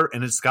water.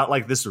 And it's got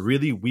like this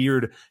really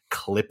weird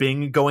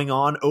clipping going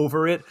on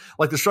over it.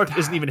 Like the shark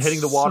isn't even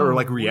hitting the water or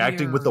like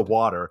reacting with the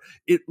water.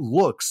 It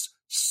looks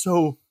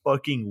so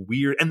fucking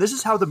weird. And this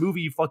is how the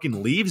movie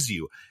fucking leaves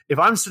you. If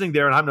I'm sitting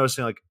there and I'm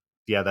noticing like,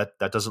 yeah,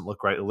 that doesn't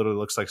look right. It literally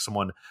looks like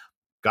someone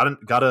got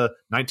a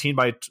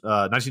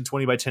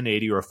 1920 by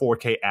 1080 or a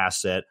 4K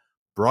asset,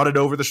 brought it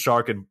over the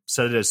shark and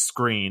set it as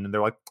screen, and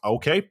they're like,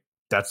 okay,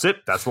 that's it.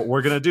 That's what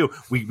we're gonna do.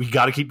 We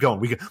got to keep going.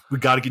 We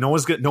got to. No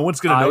one's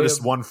gonna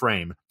notice one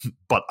frame,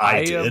 but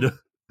I did.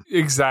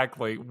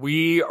 Exactly.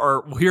 We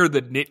are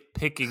the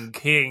nitpicking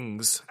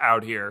kings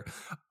out here.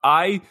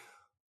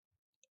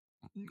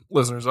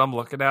 Listeners, I'm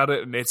looking at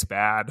it and it's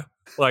bad.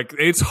 Like,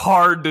 it's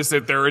hard to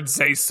sit there and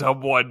say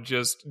someone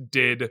dropped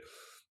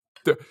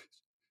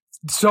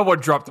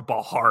the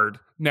ball hard.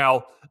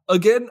 Now,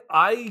 again,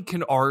 I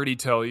can already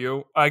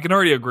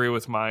agree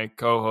with my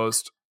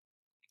co-host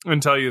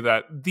and tell you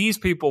that these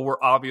people were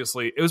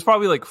it was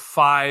probably like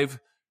 5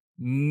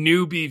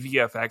 newbie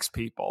VFX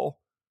people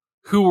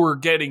who were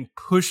getting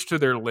pushed to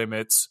their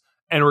limits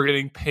and were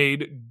getting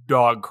paid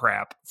dog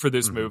crap for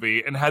this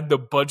movie and had the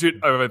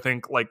budget of, I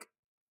think, like,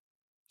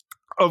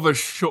 of a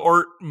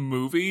short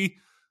movie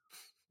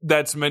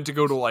that's meant to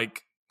go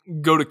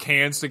to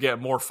Cannes to get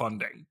more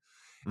funding.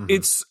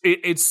 It's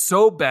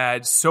so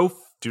bad, so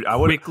dude. I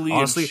would quickly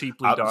honestly, and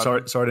cheaply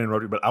done. Sorry to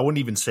interrupt you, but I wouldn't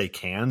even say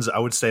Cannes. I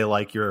would say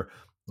like your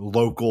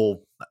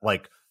local,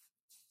 like,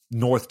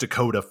 North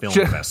Dakota Film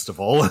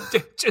Festival.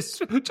 just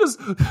the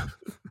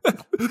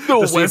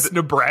West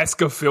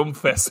Nebraska Film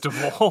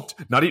Festival.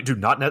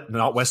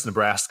 Not West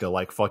Nebraska,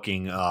 like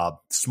fucking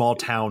small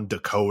town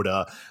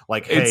Dakota.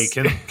 Like, hey,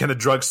 can the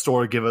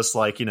drugstore give us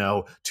like,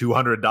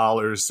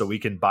 $200 so we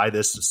can buy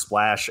this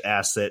splash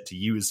asset to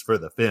use for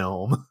the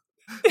film?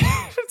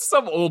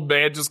 Some old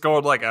man just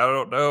going like, I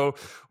don't know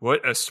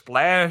what a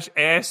splash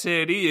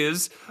asset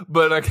is,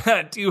 but I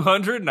got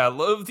 200 and I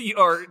love the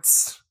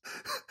arts.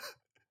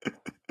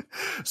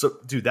 So,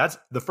 dude, that's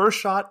the first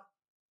shot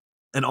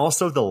and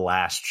also the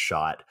last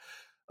shot.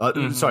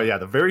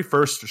 The very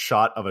first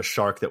shot of a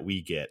shark that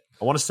we get.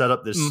 I want to set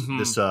up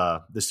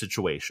this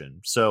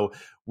situation. So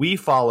we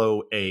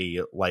follow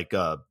a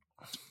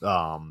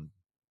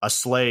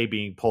sleigh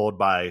being pulled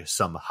by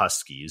some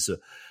huskies.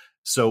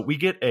 So we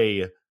get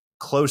a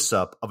close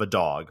up of a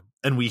dog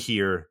and we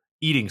hear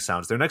eating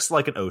sounds. They're next to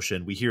like an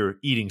ocean. We hear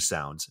eating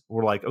sounds.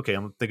 We're like, okay,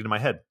 I'm thinking in my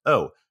head,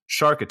 oh,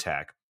 shark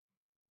attack.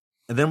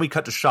 And then we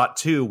cut to shot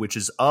 2, which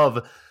is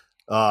of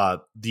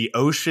the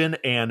ocean,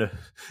 and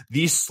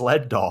these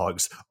sled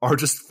dogs are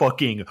just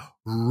fucking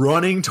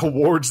running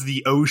towards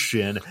the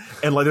ocean,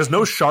 and like there's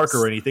no shark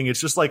or anything. It's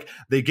just like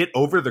they get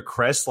over the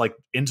crest, like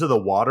into the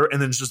water,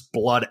 and then it's just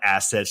blood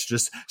assets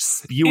just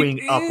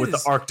spewing up with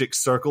the Arctic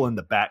Circle in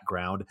the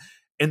background.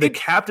 And the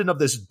captain of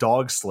this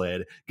dog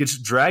sled gets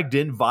dragged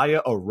in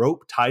via a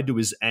rope tied to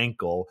his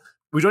ankle.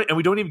 We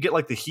don't even get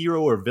like the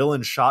hero or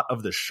villain shot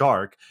of the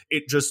shark.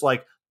 It just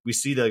like we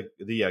see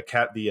the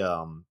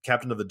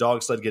captain of the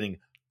dog sled getting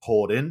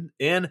pulled in,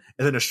 and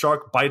then a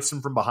shark bites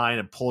him from behind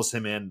and pulls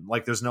him in.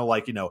 Like there's no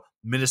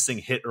menacing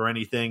hit or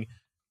anything.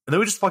 And then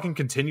we just fucking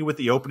continue with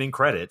the opening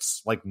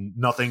credits. Like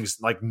nothing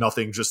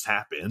just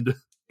happened.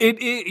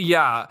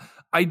 Yeah.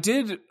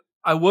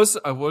 I was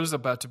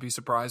about to be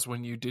surprised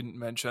when you didn't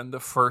mention the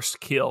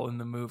first kill in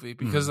the movie,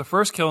 because the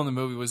first kill in the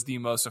movie was the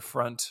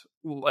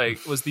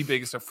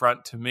biggest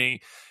affront to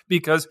me,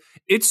 because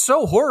it's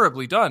so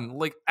horribly done.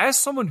 Like, as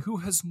someone who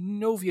has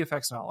no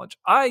VFX knowledge,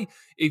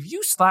 if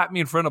you slap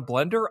me in front of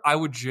Blender, I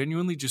would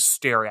genuinely just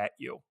stare at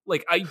you.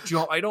 Like, I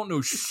don't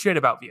know shit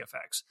about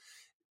VFX.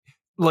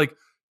 Like,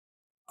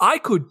 I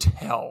could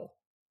tell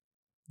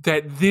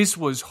that this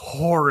was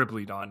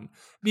horribly done,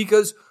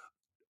 because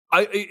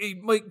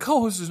my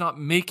co-host is not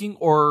making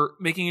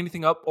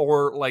anything up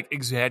or like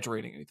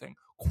exaggerating anything.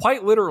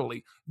 Quite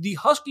literally, the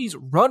Huskies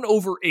run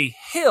over a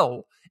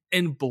hill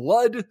and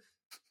blood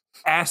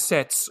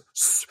assets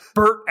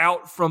spurt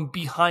out from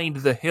behind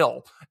the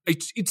hill.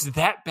 It's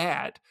that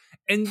bad.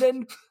 And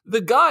then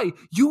the guy,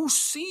 you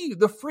see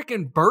the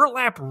freaking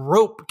burlap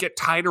rope get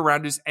tied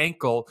around his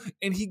ankle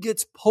and he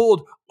gets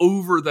pulled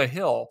over the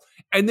hill.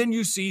 And then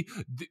you see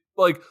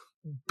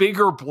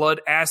bigger blood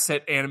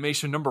asset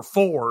animation number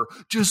 4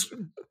 just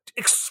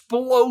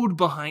explode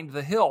behind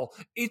the hill.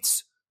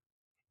 It's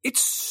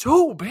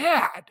so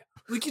bad.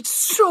 Like, it's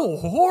so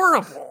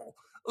horrible.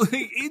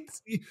 Like,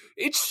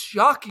 it's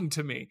shocking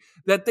to me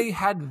that they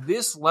had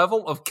this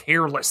level of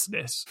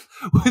carelessness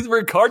with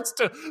regards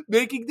to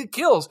making the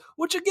kills,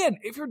 which, again,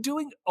 if you're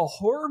doing a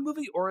horror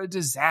movie or a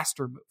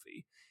disaster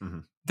movie,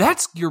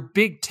 that's your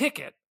big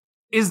ticket,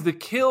 is the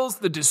kills,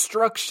 the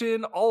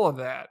destruction, all of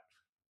that.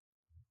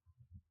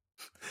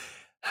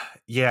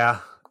 Yeah.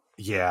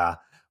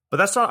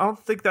 But I don't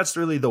think that's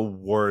really the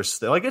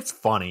worst. Like, it's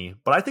funny,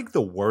 but I think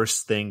the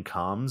worst thing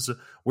comes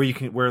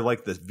where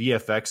like the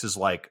VFX is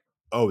like,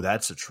 oh,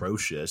 that's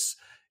atrocious,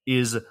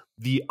 is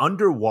the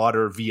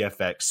underwater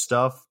VFX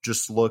stuff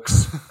just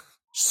looks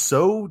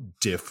so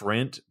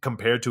different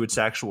compared to its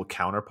actual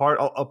counterpart.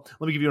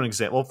 Let me give you an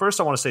example. Well, first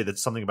I want to say that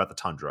something about the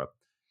tundra.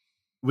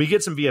 We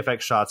get some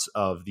VFX shots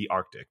of the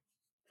Arctic.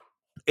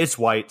 It's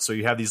white, so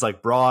you have these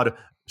like broad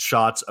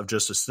shots of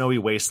just a snowy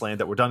wasteland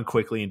that were done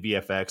quickly in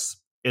VFX.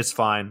 It's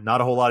fine.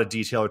 Not a whole lot of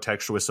detail or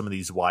texture with some of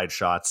these wide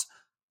shots.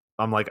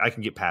 I'm like, I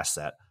can get past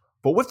that.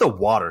 But with the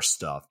water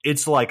stuff,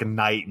 it's like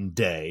night and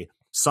day.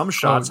 Some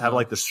shots have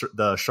like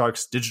the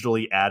sharks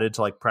digitally added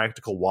to like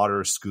practical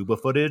water scuba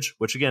footage,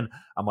 which again,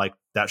 I'm like,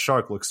 that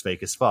shark looks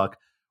fake as fuck.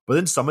 But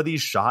then some of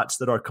these shots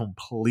that are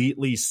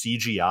completely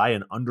CGI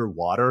and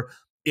underwater,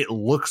 it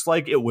looks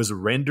like it was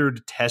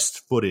rendered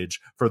test footage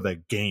for the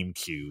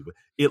GameCube.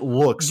 It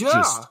looks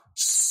just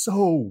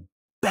so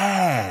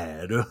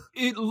bad.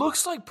 It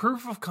looks like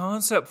proof of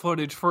concept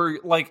footage for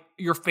like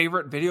your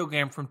favorite video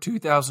game from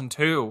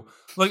 2002.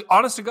 Like,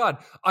 honest to God,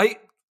 I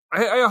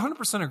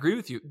 100% agree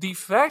with you. The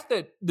fact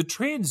that the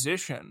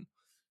transition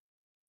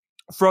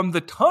from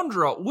the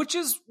tundra, which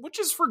is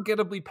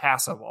forgettably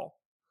passable,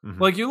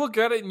 like you look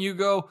at it and you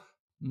go,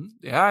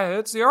 yeah,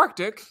 it's the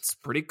Arctic. It's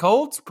pretty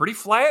cold, it's pretty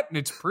flat, and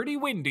it's pretty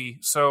windy.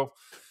 So,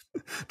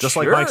 just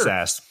like Mike's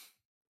ass.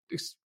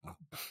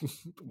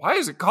 Why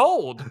is it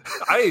cold?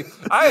 I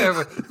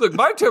have look.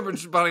 My body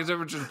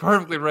temperature is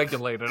perfectly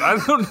regulated. I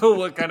don't know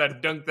what kind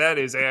of dunk that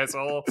is,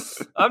 asshole.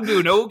 I'm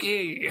doing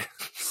okay.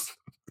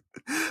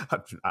 I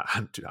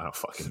don't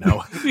fucking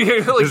know.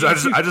 Yeah, like,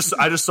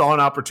 I just saw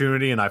an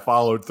opportunity and I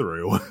followed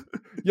through.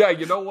 Yeah,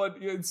 you know what?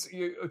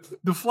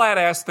 The flat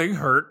ass thing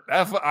hurt.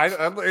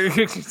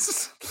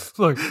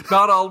 Look,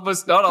 not all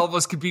of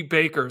us can be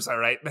bakers. All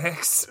right,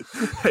 Max.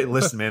 Hey,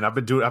 listen, man. I've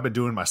been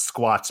doing my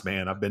squats,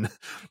 man. I've been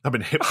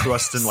hip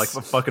thrusting like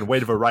the fucking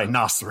weight of a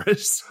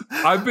rhinoceros.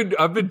 I've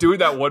been doing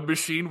that one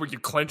machine where you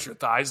clench your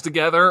thighs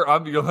together.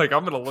 I'm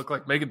gonna look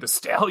like Megan Thee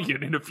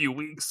Stallion in a few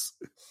weeks.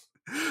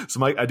 So,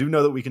 Mike, I do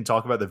know that we can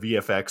talk about the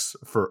VFX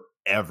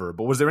forever,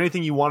 but was there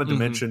anything you wanted to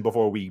mention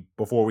before we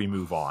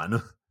move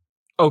on?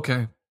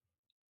 Okay.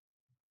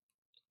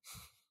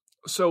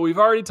 So we've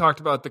already talked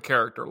about the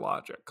character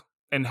logic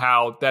and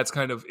how it's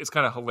kind of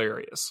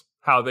hilarious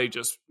how they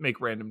just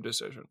make random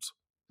decisions.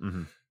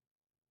 Mm-hmm.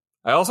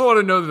 I also want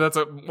to know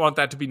want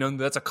that to be known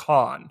that that's a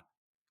con.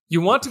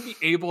 You want to be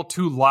able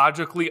to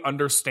logically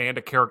understand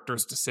a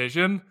character's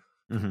decision,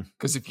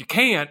 because if you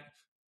can't,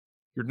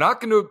 you're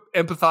not going to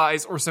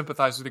empathize or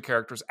sympathize with the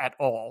characters at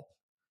all.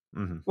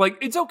 Like,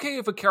 it's okay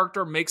if a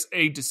character makes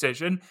a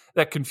decision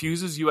that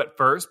confuses you at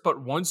first, but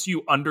once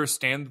you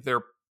understand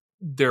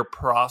their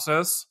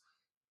process,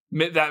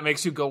 that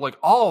makes you go like,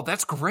 oh,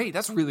 that's great.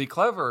 That's really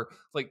clever.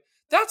 Like,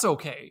 that's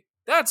okay.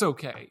 That's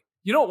okay.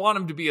 You don't want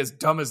them to be as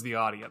dumb as the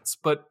audience,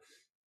 but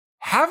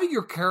having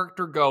your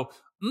character go,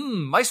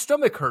 my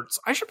stomach hurts.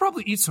 I should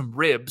probably eat some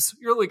ribs.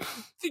 You're like,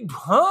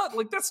 huh?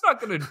 Like, that's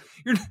not going to,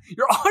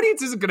 your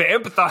audience isn't going to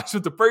empathize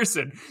with the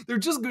person. They're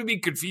just going to be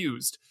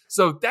confused.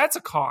 So that's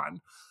a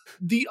con.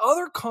 The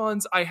other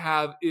cons I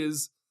have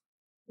is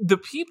the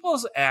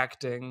people's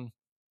acting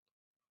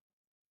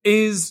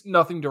is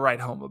nothing to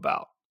write home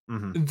about.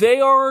 They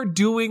are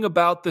doing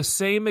about the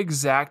same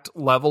exact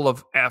level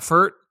of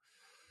effort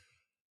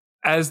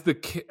as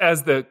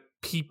the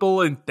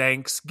people in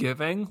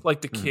Thanksgiving,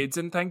 like the kids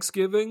in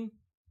Thanksgiving,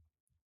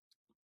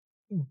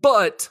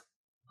 but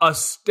a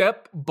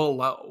step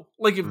below.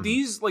 Like if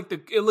these, like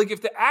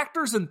if the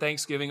actors in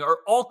Thanksgiving are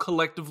all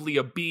collectively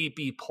a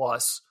B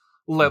plus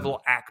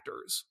level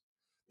actors,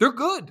 they're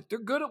good. They're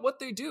good at what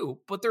they do,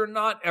 but they're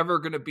not ever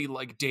going to be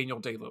like Daniel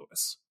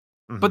Day-Lewis.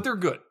 But they're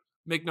good.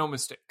 Make no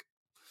mistake.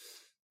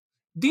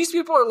 These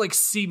people are like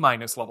C-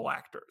 level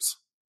actors.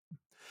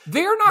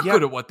 They're not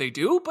good at what they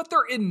do, but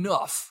they're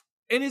enough.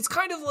 And it's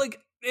kind of like,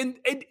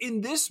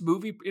 in this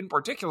movie in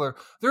particular,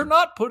 they're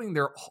not putting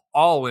their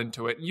all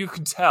into it. You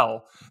can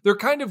tell. They're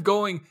kind of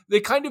they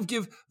kind of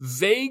give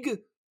vague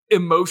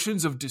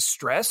emotions of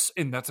distress,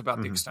 and that's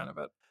about the extent of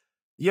it.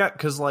 Yeah,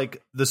 because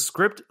like the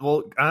script,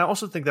 well, I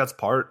also think that's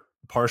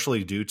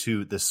partially due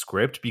to the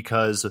script,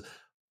 because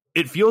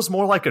it feels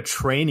more like a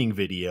training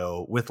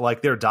video with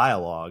like their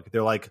dialogue.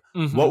 They're like,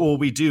 what will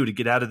we do to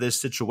get out of this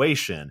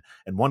situation?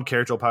 And one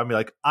character will probably be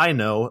like, I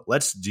know,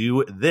 let's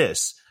do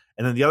this.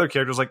 And then the other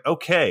character's like,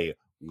 okay,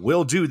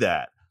 we'll do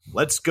that.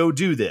 Let's go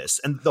do this.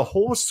 And the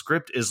whole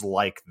script is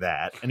like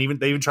that. And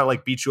they even try to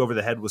like beat you over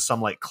the head with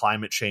some like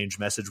climate change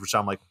message, which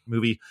I'm like,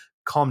 movie,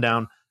 calm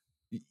down.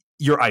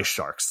 You're ice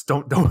sharks.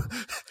 Don't know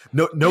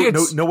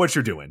what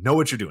you're doing. Know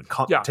what you're doing.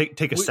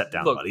 Take a step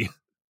down, buddy.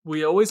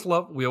 We always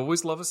love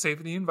a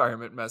save the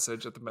environment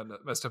message at the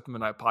Messed Up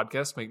Midnight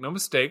podcast. Make no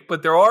mistake,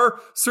 but there are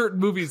certain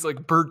movies like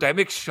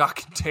Birdemic,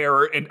 Shock and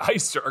Terror, and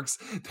Ice Sharks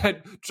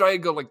that try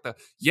and go like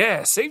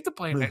save the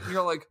planet. And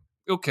you're like,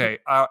 okay,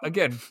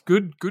 again,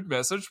 good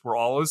message. We're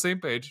all on the same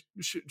page.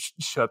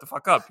 Shut the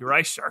fuck up. You're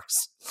ice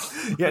sharks.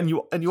 Yeah,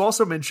 and you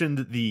also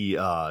mentioned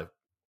the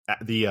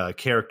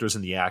characters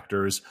and the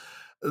actors.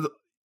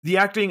 The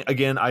acting,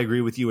 again, I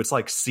agree with you. It's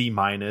like C-,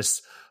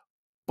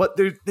 but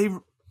they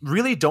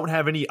really don't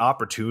have any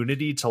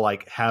opportunity to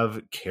like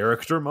have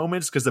character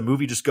moments, because the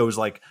movie just goes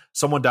like,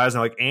 someone dies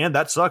and they're like, and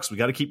that sucks, we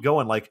got to keep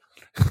going. Like,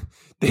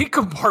 they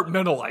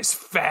compartmentalize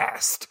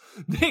fast.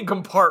 It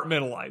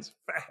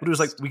was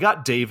like, we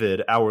got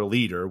David, our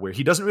leader, where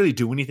he doesn't really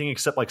do anything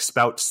except like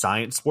spout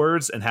science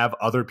words and have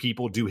other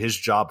people do his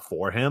job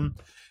for him.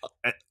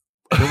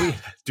 And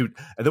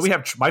then we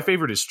have my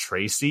favorite is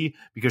Tracy,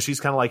 because she's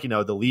kind of like,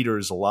 the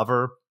leader's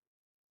lover.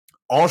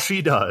 All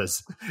she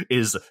does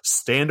is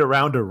stand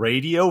around a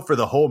radio for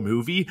the whole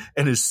movie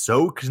and is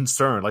so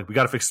concerned. Like, we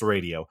got to fix the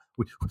radio.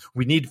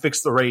 We need to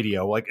fix the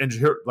radio. Like, and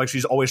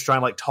she's always trying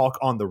to like talk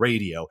on the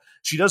radio.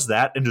 She does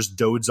that and just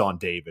dodes on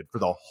David for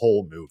the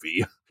whole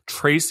movie.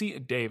 Tracy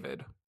and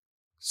David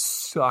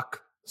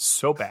suck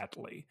so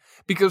badly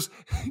because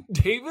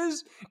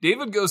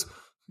David goes,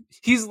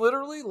 he's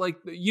literally like,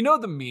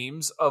 the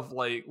memes of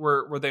like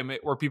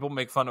where people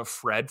make fun of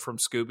Fred from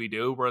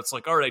Scooby-Doo, where it's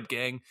like, all right,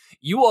 gang,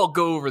 you all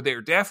go over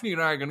there. Daphne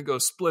and I are going to go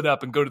split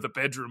up and go to the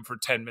bedroom for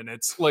 10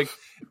 minutes. Like,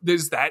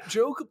 there's that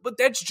joke, but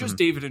that's just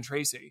David and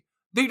Tracy.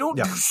 They don't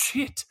do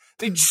shit.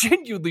 They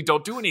genuinely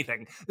don't do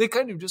anything. They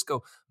kind of just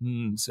go,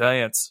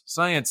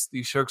 science,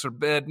 these sharks are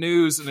bad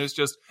news. And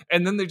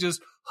then they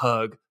just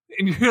hug.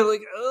 And you're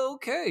like,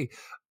 okay.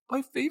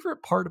 My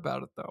favorite part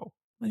about it, though,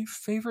 my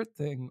favorite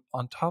thing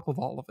on top of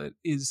all of it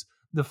is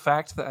the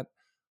fact that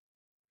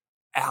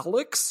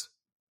Alex,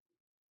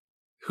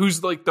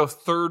 who's like the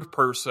third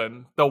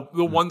person, the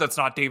one that's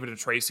not David and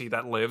Tracy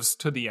that lives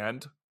to the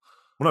end.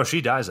 Well, no,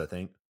 she dies, I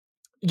think.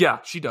 Yeah,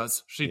 she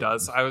does. She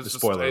does. I was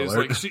spoiler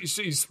alert. Like,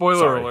 she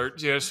spoiler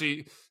alert. Yeah,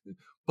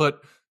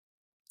 but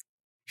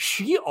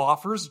she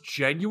offers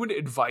genuine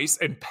advice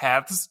and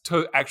paths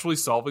to actually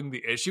solving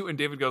the issue. And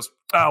David goes,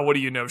 what do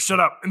you know? Shut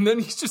up. And then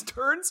he just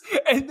turns,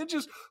 and then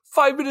just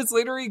 5 minutes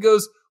later, he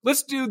goes,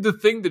 let's do the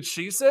thing that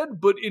she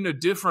said, but in a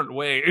different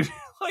way. And you're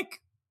like,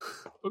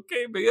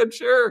 okay, man,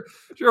 sure,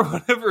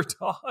 whatever,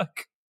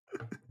 talk.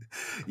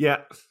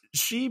 Yeah,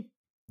 she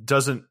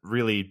doesn't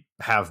really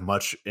have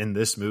much in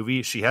this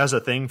movie. She has a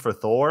thing for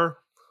Thor,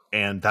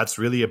 and that's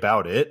really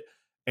about it.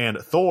 And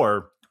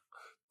Thor,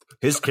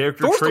 his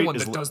character Thor's trait the one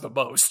is that does the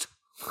most.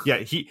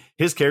 Yeah,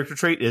 his character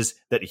trait is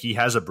that he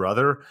has a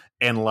brother,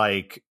 and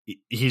like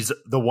he's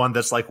the one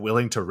that's like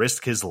willing to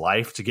risk his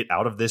life to get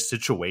out of this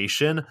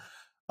situation.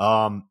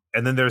 And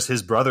then there's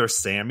his brother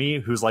Sammy,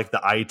 who's like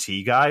the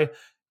IT guy.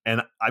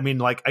 And I mean,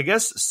 like, I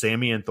guess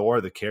Sammy and Thor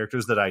are the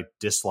characters that I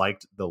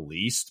disliked the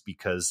least,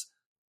 because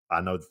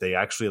I know that they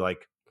actually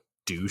like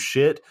do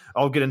shit.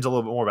 I'll get into a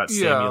little bit more about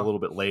Sammy a little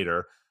bit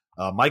later.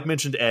 Mike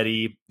mentioned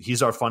Eddie.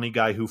 He's our funny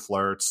guy who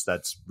flirts.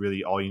 That's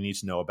really all you need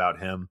to know about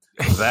him.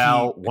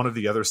 Val, one of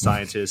the other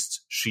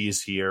scientists,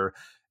 she's here.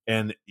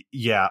 And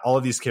yeah, all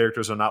of these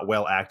characters are not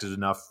well acted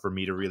enough for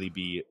me to really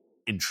be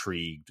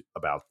intrigued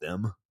about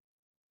them.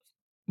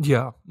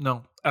 Yeah,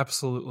 no,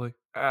 absolutely.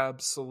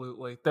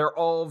 Absolutely. They're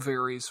all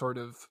very sort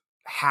of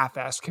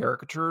half-assed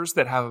caricatures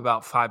that have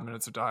about 5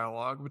 minutes of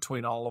dialogue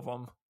between all of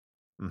them.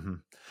 Mm-hmm.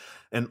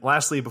 And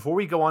lastly, before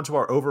we go on to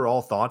our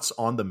overall thoughts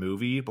on the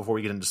movie, before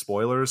we get into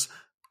spoilers,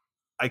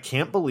 I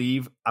can't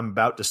believe I'm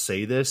about to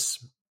say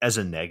this as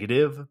a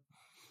negative,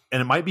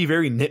 and it might be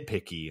very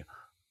nitpicky,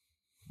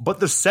 but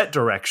the set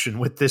direction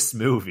with this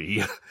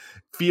movie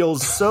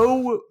feels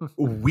so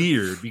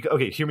weird. Because,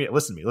 okay,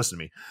 listen to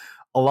me.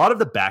 A lot of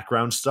the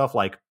background stuff,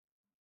 like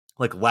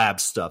lab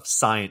stuff,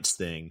 science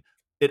thing,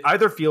 it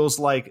either feels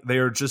like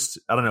they're just,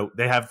 I don't know,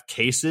 they have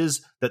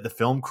cases that the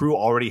film crew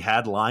already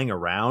had lying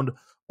around,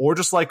 or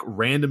just like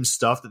random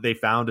stuff that they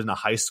found in a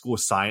high school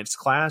science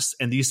class.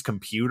 And these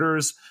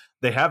computers,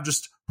 they have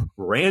just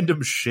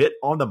random shit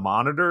on the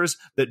monitors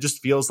that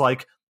just feels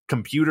like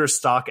computer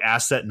stock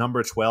asset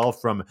number 12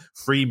 from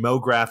Free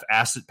MoGraph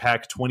Asset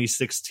Pack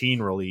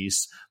 2016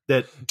 release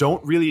that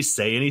don't really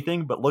say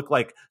anything, but look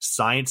like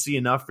sciencey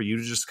enough for you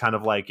to just kind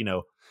of like,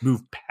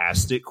 move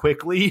past it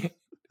quickly.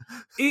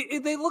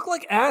 They look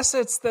like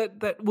assets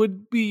that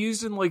would be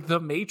used in like the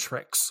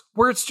Matrix,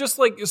 where it's just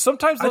like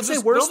sometimes I'd say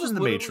worse than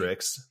the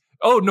Matrix.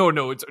 Oh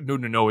no,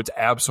 it's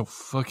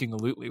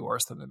absolutely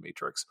worse than the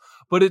Matrix.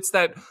 But it's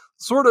that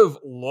sort of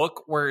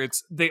look where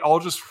they all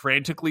just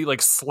frantically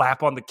like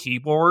slap on the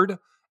keyboard,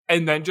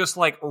 and then just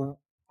like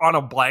on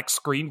a black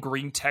screen,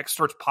 green text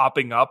starts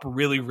popping up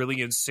really, really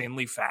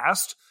insanely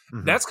fast.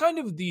 Mm-hmm. That's kind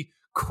of the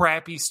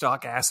crappy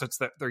stock assets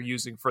that they're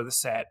using for the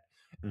set.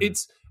 Mm-hmm.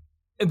 It's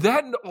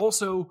that, and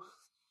also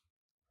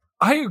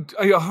I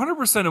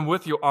 100% am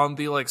with you on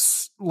the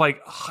like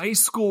high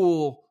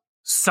school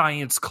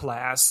science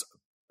class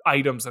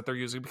items that they're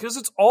using, because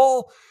it's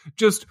all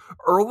just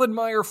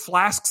Erlenmeyer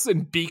flasks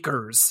and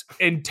beakers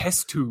and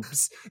test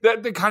tubes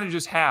that they kind of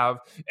just have,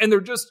 and they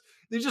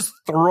just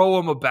throw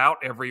them about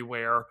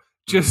everywhere.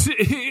 Just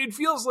it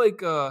feels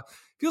like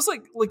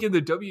in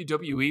the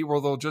WWE,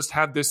 where they'll just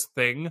have this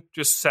thing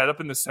just set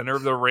up in the center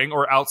of the ring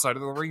or outside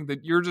of the ring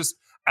that you're just,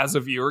 as a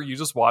viewer, you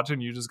just watch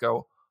and you just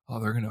go, oh,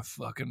 they're gonna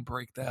fucking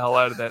break the hell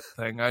out of that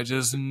thing. I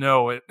just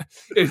know it.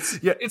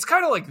 It's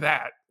kind of like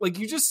that. Like,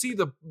 you just see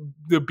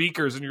the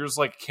beakers and you're just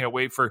like, can't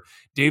wait for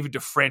David to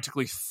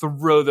frantically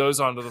throw those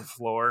onto the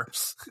floor.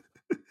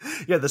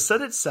 Yeah, the set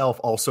itself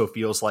also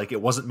feels like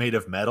it wasn't made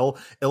of metal.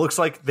 It looks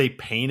like they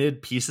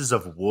painted pieces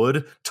of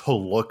wood to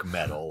look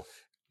metal.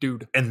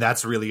 Dude. And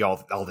that's really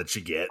all that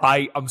you get.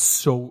 I'm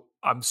so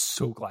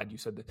glad you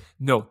said that.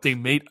 No,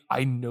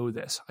 I know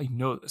this.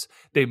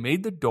 They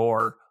made the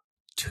door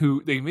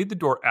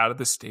out of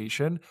the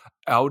station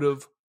out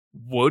of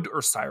wood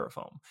or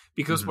styrofoam.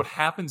 Because Mhm. what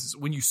happens is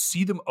when you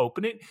see them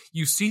open it,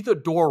 you see the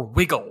door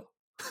wiggle.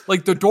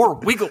 Like the door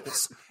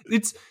wiggles.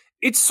 It's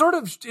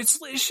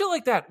shit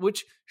like that,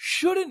 which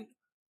shouldn't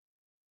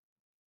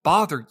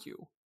bother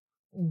you.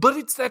 But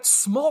it's that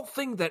small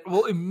thing that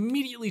will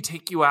immediately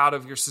take you out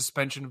of your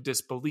suspension of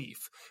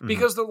disbelief.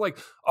 Because they're like,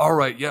 all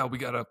right, yeah, we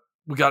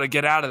gotta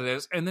get out of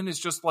this. And then it's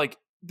just like,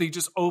 they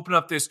just open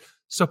up this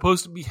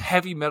supposed to be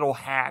heavy metal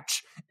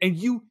hatch, and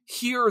you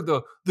hear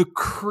the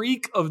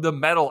creak of the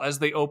metal as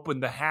they open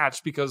the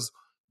hatch because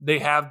they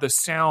have the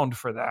sound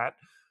for that.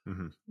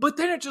 Mm-hmm. But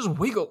then it just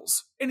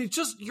wiggles, and it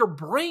just, your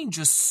brain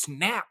just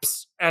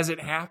snaps as it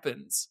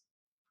happens.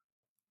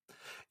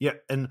 Yeah,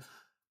 and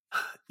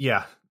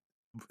yeah,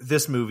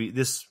 this movie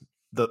just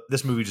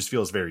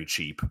feels very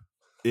cheap.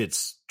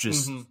 It's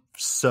just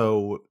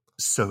so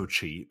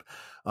cheap.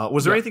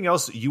 Was there anything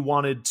else you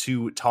wanted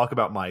to talk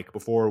about, Mike,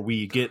 before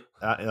we give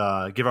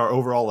our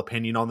overall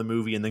opinion on the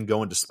movie and then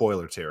go into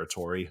spoiler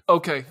territory?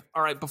 Okay,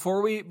 all right.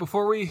 Before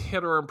we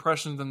hit our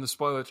impressions in the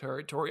spoiler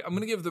territory, I'm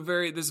going to give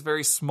this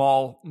very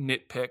small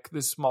nitpick,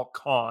 this small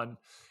con,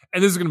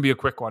 and this is going to be a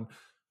quick one.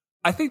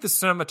 I think the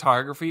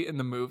cinematography in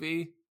the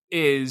movie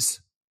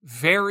is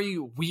very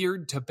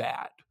weird to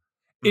bad.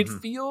 It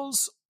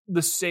feels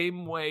the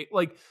same way.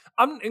 Like,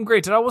 and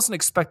granted, I wasn't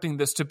expecting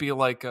this to be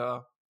like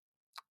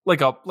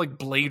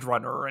Blade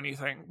Runner or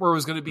anything, where it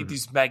was going to be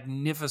these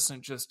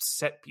magnificent just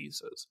set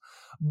pieces.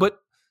 But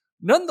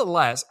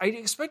nonetheless, I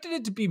expected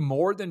it to be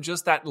more than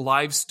just that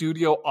live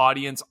studio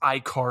audience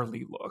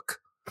iCarly look,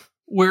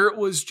 where it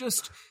was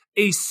just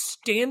a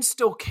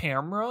standstill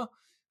camera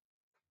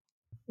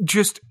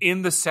just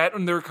in the set,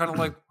 and they're kind of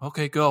like,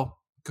 okay, go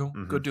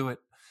do it.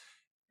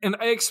 And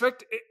I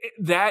expect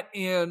that,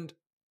 and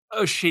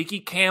a shaky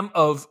cam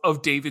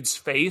of David's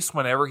face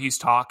whenever he's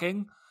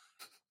talking.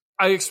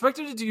 I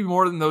expected it to be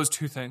more than those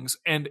two things,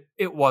 and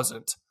it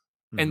wasn't.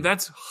 And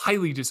that's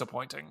highly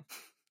disappointing.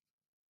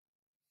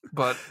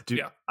 But,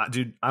 dude,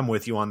 I'm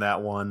with you on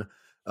that one.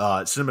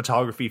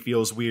 Cinematography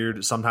feels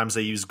weird. Sometimes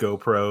they use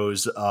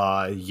GoPros.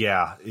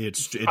 It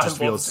just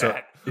feels so...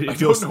 I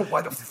don't know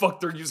why the fuck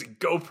they're using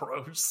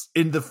GoPros.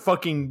 In the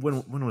fucking...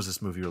 When was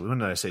this movie? When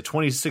did I say?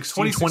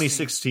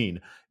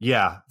 2016.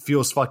 Yeah,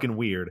 feels fucking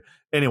weird.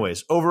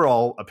 Anyways,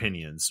 overall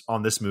opinions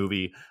on this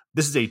movie.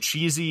 This is a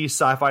cheesy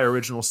sci-fi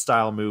original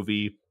style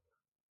movie.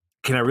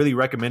 Can I really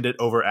recommend it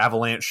over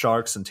Avalanche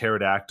Sharks and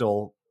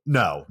Pterodactyl?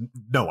 No,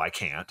 I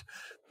can't.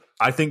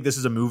 I think this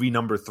is a movie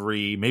number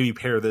 3. Maybe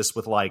pair this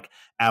with like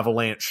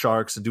Avalanche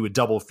Sharks and do a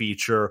double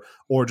feature,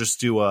 or just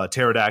do a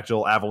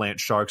Pterodactyl,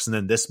 Avalanche Sharks, and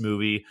then this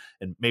movie,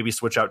 and maybe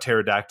switch out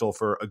Pterodactyl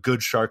for a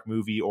good shark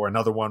movie or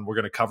another one we're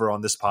going to cover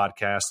on this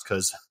podcast.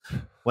 Because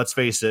let's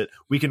face it,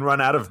 we can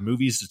run out of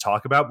movies to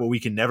talk about, but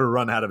we can never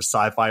run out of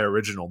sci-fi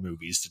original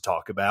movies to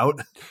talk about.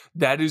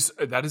 That is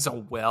a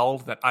well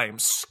that I am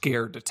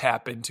scared to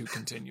tap into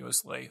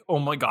continuously. Oh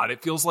my God,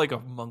 it feels like a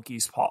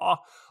monkey's paw.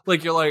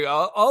 Like you're like,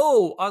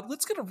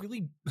 let's get a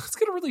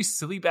really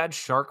silly bad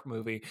shark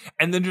movie,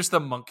 and then just the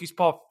monkey's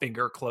paw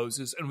finger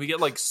closes, and we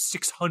get like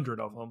 600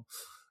 of them.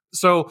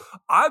 So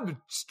I'm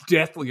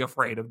deathly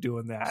afraid of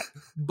doing that.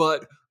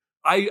 But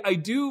I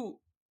do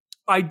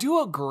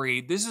agree.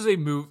 This is a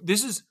movie.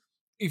 This is,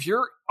 if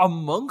you're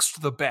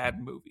amongst the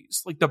bad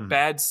movies, like the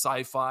bad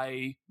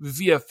sci-fi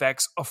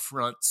VFX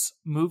affronts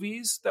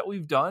movies that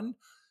we've done,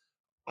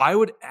 I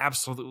would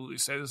absolutely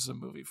say this is a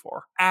movie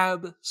 4.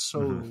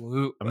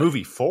 Absolutely. A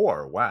movie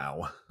 4?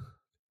 Wow.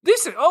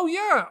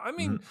 I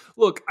mean,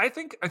 look, I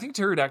think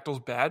Pterodactyl's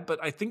bad, but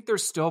I think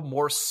there's still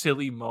more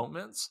silly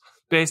moments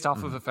based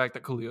off of the fact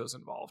that Coolio's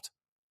involved.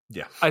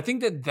 Yeah. I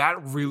think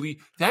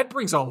that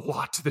brings a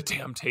lot to the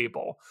damn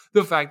table.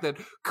 The fact that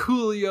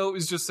Coolio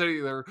is just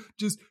sitting there,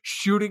 just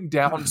shooting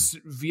down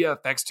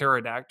VFX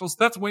pterodactyls,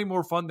 that's way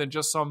more fun than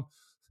just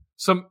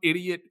some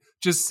idiot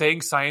just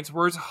saying science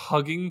words,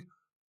 hugging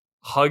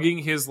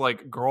his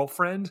like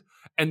girlfriend,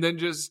 and then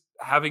just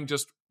having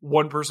just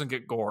one person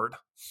get gored.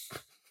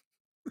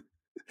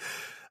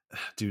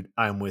 Dude,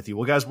 I'm with you.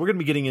 Well, guys, we're going to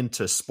be getting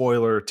into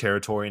spoiler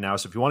territory now.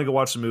 So if you want to go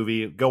watch the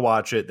movie, go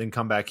watch it, then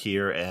come back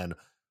here and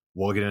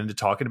we'll get into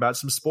talking about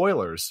some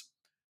spoilers.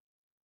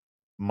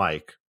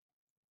 Mike,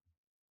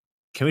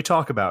 can we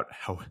talk about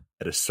how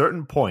at a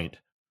certain point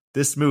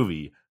this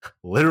movie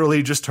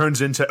literally just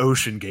turns into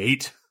Ocean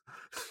Gate?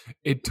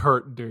 It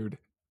turned, dude.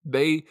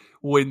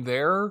 When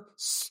their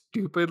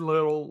stupid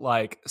little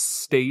like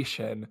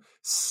station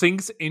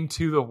sinks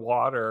into the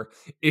water,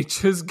 it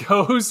just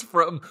goes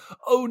from,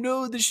 oh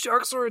no, the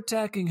sharks are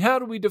attacking, how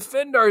do we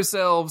defend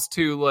ourselves,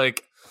 to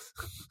like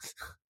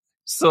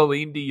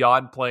Celine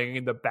Dion playing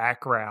in the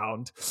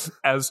background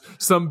as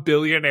some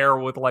billionaire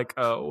with like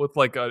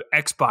a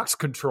Xbox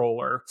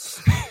controller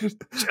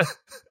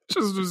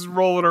just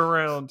rolling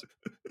around.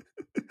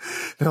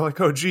 They're like,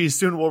 oh geez,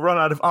 soon we'll run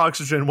out of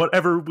oxygen.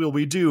 Whatever will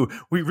we do?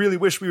 We really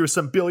wish we were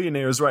some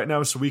billionaires right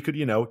now so we could,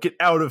 get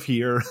out of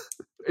here.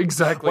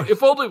 Exactly.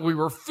 If only we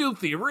were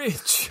filthy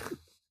rich.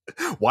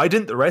 Why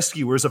didn't the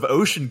rescuers of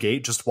Ocean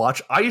Gate just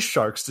watch ice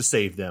sharks to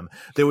save them?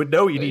 They would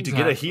know you need to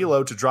get a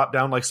helo to drop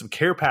down like some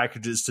care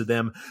packages to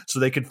them so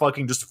they could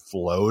fucking just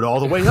float all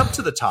the way up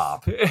to the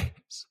top.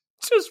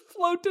 Just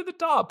float to the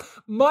top.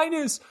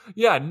 Minus,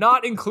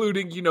 not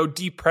including,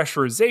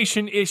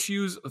 depressurization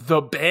issues,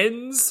 the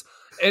bends,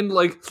 and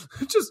like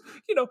just,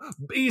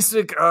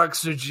 basic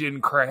oxygen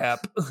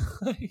crap.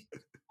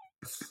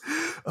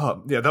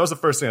 That was the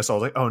first thing I saw. I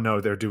was like, oh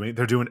no, they're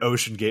doing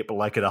Ocean Gate, but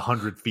like at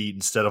 100 feet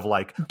instead of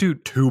like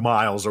 2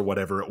 miles or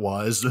whatever it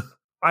was.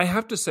 I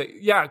have to say,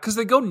 because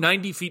they go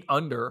 90 feet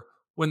under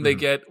when they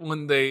get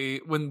when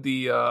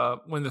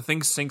the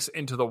thing sinks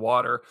into the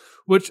water,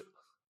 which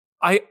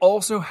I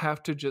also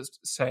have to just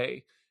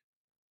say,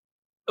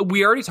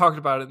 we already talked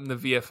about it in the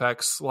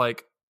VFX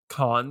like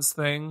cons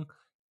thing,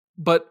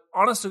 but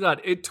honest to God,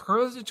 it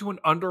turns into an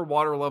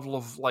underwater level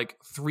of like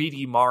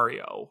 3D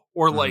Mario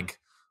or like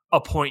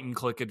a point and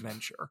click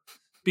adventure,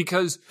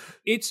 because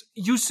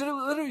you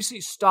literally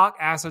see stock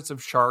assets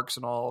of sharks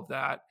and all of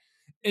that.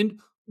 And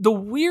the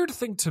weird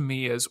thing to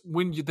me is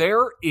when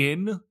they're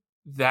in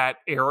that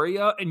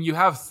area and you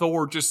have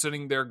Thor just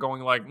sitting there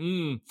going like,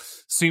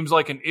 seems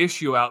like an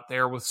issue out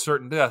there with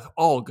certain death,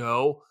 I'll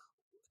go.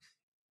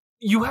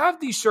 You have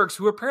these sharks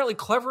who are apparently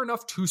clever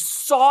enough to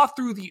saw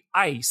through the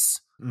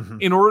ice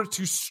in order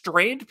to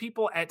strand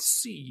people at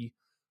sea.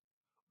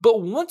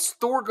 But once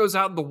Thor goes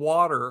out in the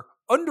water,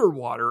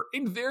 underwater,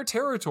 in their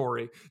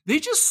territory, they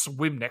just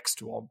swim next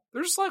to him.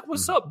 They're just like,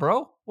 what's up,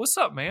 bro? What's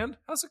up, man?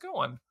 How's it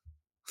going?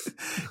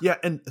 Yeah,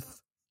 and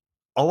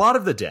a lot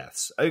of the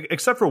deaths,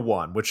 except for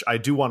one, which I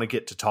do want to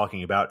get to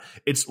talking about,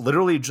 it's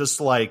literally just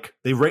like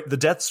the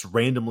deaths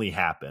randomly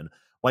happen.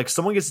 Like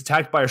someone gets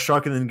attacked by a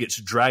shark and then gets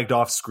dragged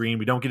off screen.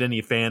 We don't get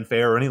any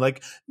fanfare or any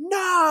like,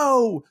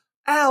 no,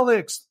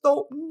 Alex,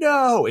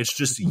 no. It's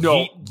just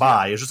yeet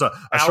by. It's just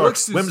a shark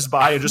swims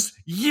by and just,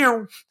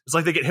 it's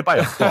like they get hit by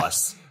a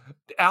bus.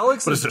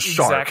 Alex but is it's a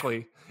shark.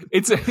 Exactly.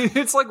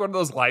 It's like one of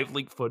those live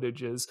leak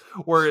footages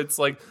where it's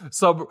like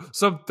some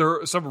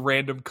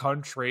random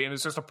country and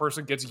it's just a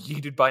person gets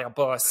yeeted by a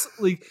bus.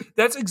 Like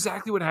that's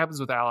exactly what happens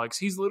with Alex.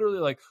 He's literally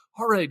like,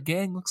 all right,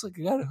 gang, looks like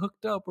I got it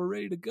hooked up. We're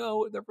ready to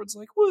go. And everyone's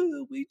like,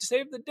 woo, we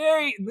saved the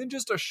day. And then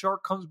just a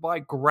shark comes by,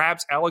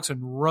 grabs Alex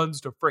and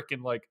runs to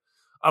frickin' like,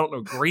 I don't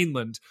know,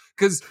 Greenland.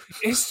 Because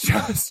it's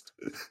just,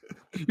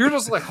 you're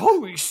just like,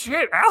 holy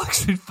shit,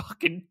 Alex is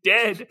fucking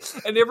dead.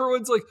 And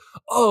everyone's like,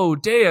 oh,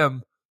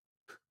 damn.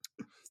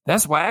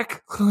 That's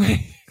whack.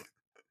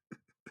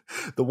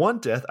 The one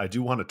death I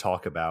do want to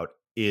talk about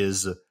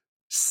is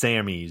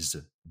Sammy's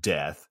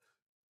death.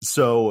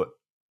 So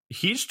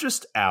he's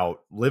just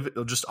out,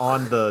 just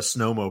on the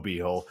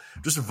snowmobile,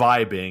 just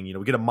vibing.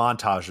 We get a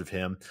montage of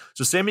him.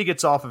 So Sammy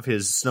gets off of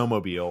his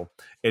snowmobile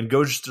and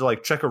goes just to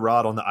like check a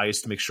rod on the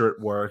ice to make sure it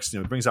works.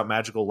 Brings out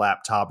magical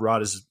laptop.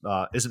 Rod isn't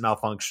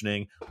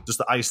malfunctioning. Just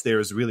the ice there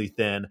is really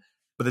thin.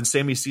 But then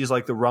Sammy sees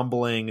like the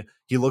rumbling.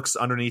 He looks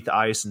underneath the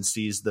ice and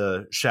sees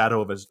the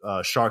shadow of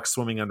a shark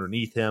swimming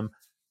underneath him.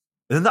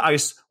 And then the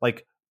ice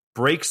like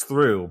breaks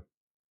through,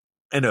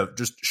 and a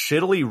just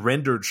shittily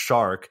rendered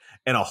shark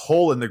and a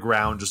hole in the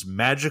ground just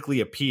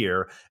magically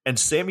appear. And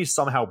Sammy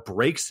somehow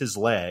breaks his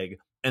leg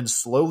and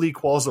slowly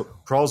crawls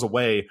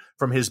away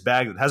from his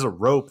bag that has a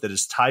rope that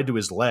is tied to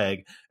his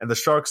leg. And the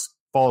shark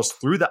falls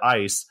through the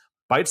ice,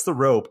 bites the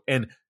rope,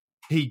 and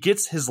he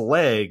gets his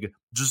leg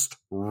just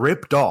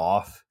ripped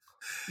off.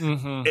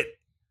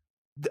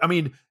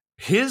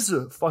 His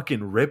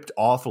fucking ripped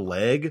off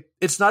leg,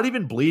 it's not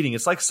even bleeding.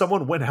 It's like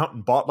someone went out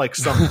and bought like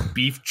some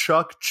beef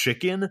chuck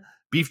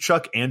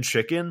and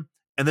chicken,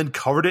 and then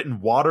covered it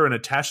in water and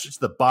attached it to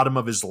the bottom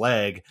of his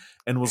leg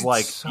and was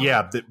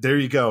there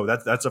you go.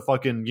 That's a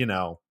fucking,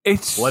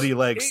 bloody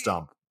leg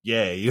stump.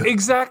 Yay.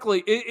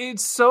 Exactly.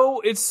 It's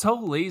so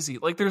lazy.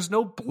 Like there's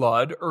no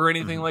blood or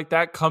anything like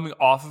that coming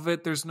off of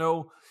it.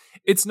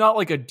 It's not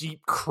like a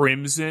deep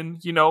crimson,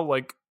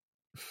 like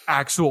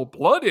actual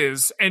blood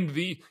is, and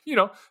the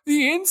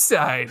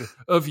inside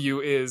of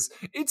you is.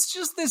 It's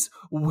just this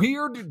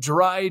weird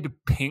dried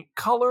pink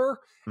color,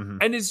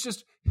 and it's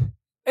just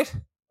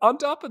on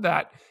top of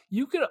that,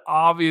 you can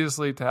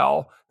obviously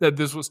tell that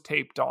this was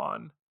taped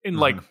on and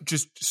like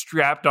just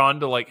strapped on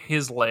to like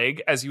his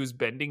leg as he was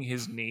bending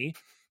his knee,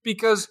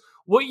 because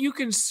what you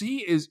can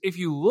see is, if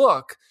you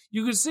look,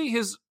 you can see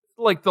his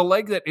like the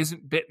leg that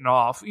isn't bitten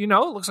off, it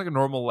looks like a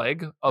normal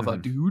leg of a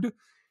dude.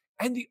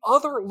 And the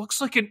other looks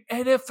like an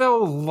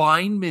NFL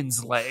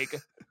lineman's leg.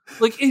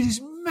 Like, it is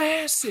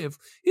massive.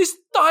 His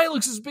thigh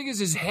looks as big as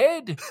his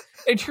head.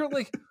 And you're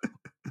like,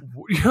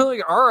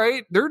 all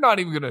right, they're not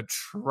even going to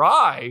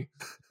try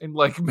and,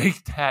 like,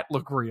 make that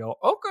look real.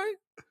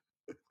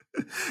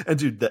 Okay. And,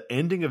 dude, the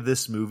ending of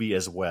this movie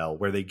as well,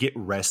 where they get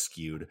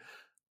rescued,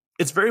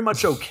 it's very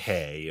much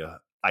okay,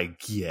 I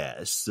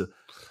guess.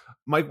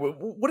 Mike,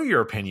 what are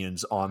your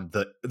opinions on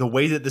the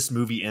way that this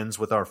movie ends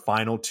with our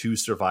final two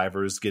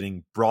survivors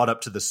getting brought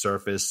up to the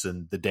surface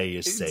and the day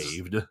is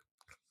saved?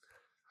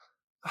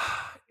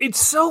 It's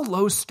so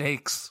low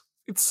stakes.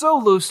 It's so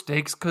low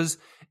stakes because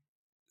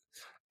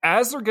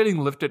as they're getting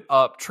lifted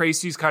up,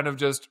 Tracy's kind of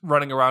just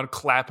running around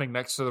clapping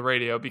next to the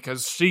radio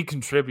because she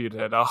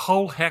contributed a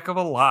whole heck of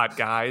a lot,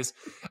 guys.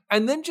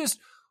 And then just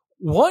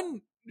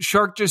one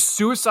shark just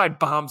suicide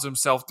bombs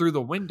himself through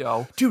the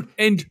window. Dude,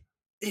 and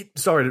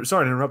sorry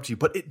to interrupt you,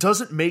 but it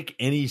doesn't make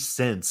any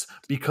sense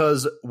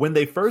because when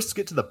they first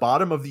get to the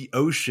bottom of the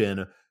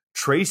ocean,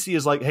 Tracy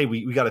is like, hey,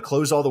 we got to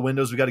close all the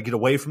windows. We got to get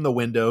away from the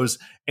windows.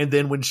 And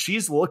then when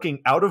she's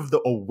looking out of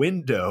a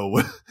window,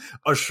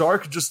 a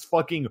shark just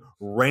fucking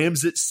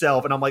rams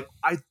itself. And I'm like,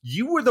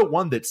 you were the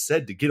one that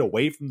said to get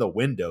away from the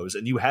windows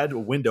and you had a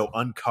window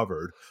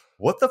uncovered.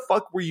 What the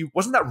fuck were you?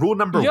 Wasn't that rule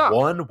number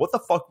one? What the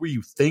fuck were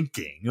you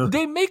thinking?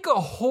 They make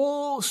a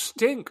whole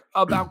stink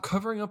about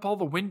covering up all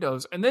the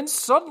windows. And then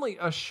suddenly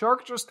a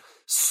shark just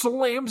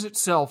slams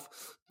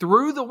itself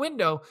through the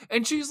window.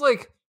 And she's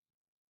like,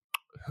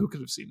 who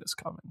could have seen this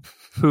coming?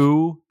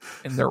 Who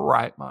in their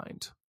right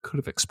mind could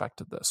have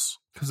expected this?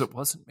 Because it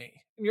wasn't me.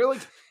 And you're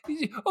like,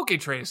 okay,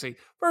 Tracy,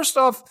 first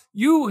off,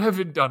 you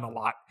haven't done a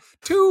lot.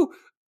 Two,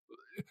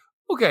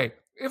 okay,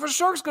 if a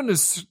shark's going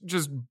to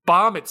just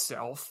bomb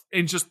itself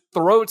and just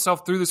throw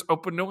itself through this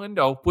open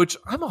window, which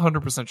I'm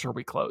 100% sure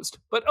we closed,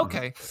 but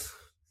okay.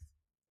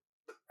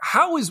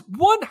 How is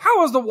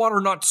the water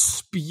not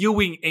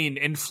spewing in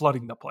and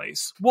flooding the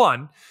place?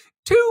 One.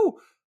 Two,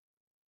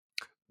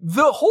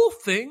 the whole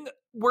thing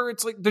where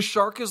it's like the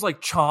shark is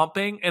like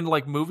chomping and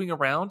like moving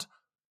around.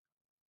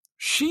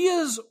 She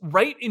is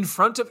right in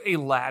front of a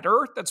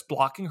ladder that's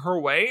blocking her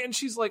way. And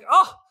she's like,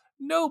 oh,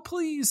 no,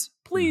 please,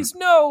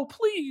 no,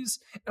 please.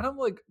 And I'm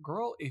like,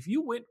 girl, if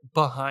you went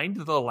behind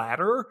the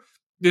ladder,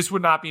 this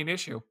would not be an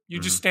issue. You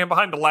just stand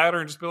behind the ladder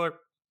and just be like,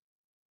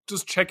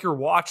 just check your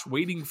watch,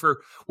 waiting for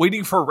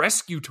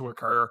rescue to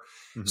occur.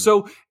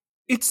 So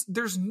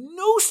there's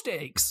no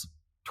stakes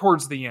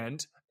towards the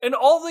end. And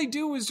all they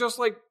do is just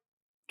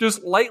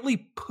lightly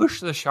push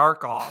the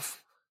shark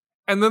off.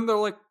 And then they're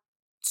like,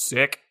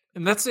 sick.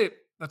 And that's it.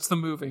 That's the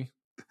movie.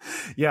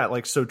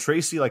 Yeah, so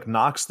Tracy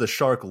knocks the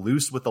shark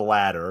loose with the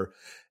ladder,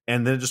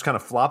 and then it just kind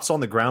of flops on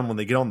the ground when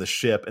they get on the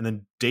ship, and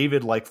then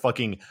David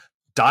fucking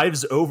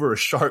dives over a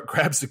shark,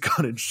 grabs a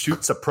gun, and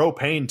shoots a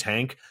propane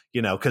tank,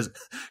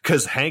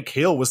 because Hank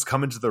Hill was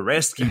coming to the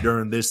rescue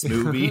during this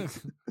movie.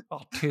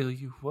 I'll tell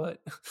you what.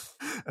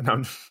 And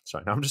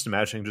I'm just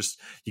imagining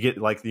you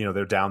get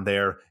they're down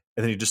there,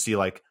 and then you just see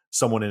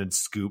someone in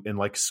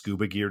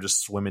scuba gear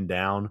just swimming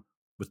down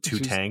with two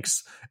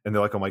tanks, and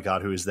they're like, oh my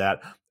god, who is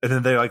that? And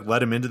then they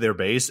let him into their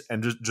base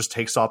and just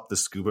takes off the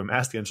scuba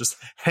mask, and it's just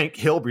Hank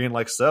Hill being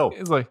like, so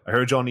I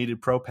heard y'all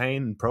needed propane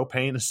and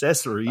propane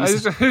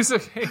accessories.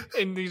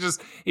 And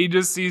he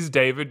just sees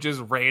David just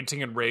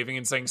ranting and raving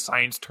and saying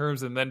science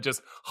terms and then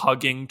just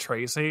hugging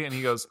Tracy, and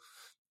he goes,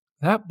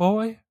 that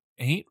boy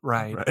ain't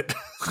right.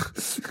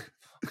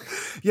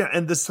 Yeah,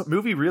 and this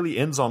movie really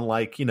ends on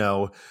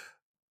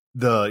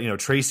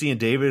Tracy and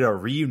David are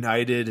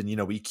reunited,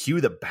 and we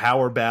cue the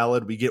power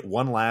ballad. We get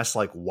one last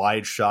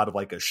wide shot of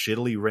a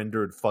shittily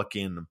rendered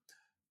fucking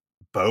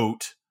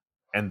boat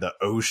and the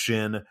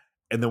ocean,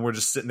 and then we're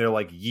just sitting there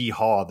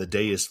yeehaw, the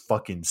day is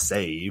fucking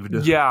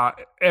saved. Yeah,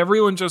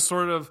 everyone just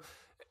sort of,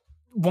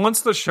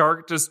 once the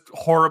shark just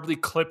horribly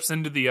clips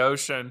into the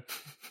ocean,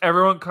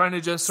 everyone kind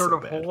of just sort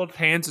of holds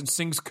hands and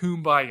sings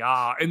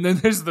Kumbaya, and then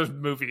the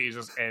movie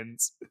just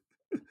ends.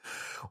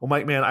 Well,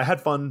 Mike, man, I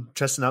had fun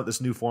testing out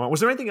this new format. Was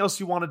there anything else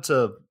you wanted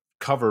to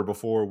cover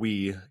before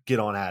we get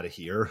on out of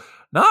here?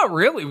 Not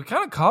really. We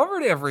kind of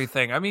covered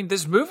everything. I mean,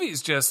 this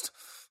movie's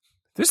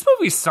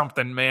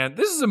something, man.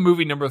 This is a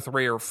movie number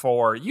 3 or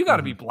 4. You got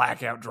to be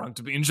blackout drunk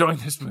to be enjoying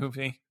this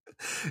movie.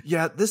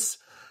 Yeah, this,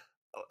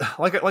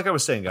 like I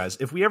was saying, guys,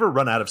 if we ever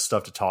run out of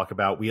stuff to talk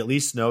about, we at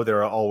least know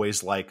there are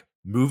always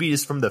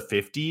movies from the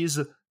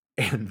 50s.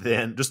 And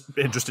then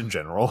just in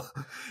general,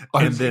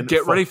 and then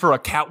get ready for a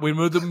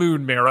Catwoman of the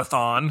Moon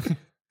marathon.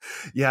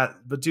 Yeah,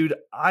 but dude,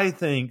 I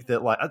think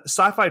that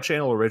Sci-Fi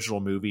Channel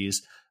original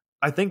movies,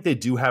 I think they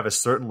do have a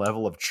certain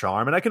level of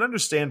charm, and I can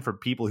understand for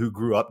people who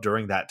grew up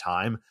during that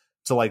time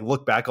to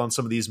look back on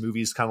some of these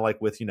movies kind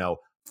of with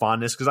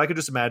fondness, because I could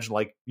just imagine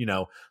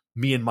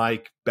me and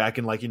Mike back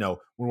in when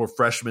we're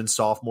freshmen,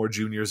 sophomore,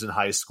 juniors in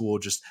high school,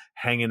 just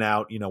hanging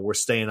out. We're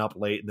staying up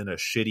late, and then a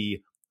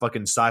shitty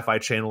fucking Sci-Fi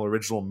Channel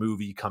original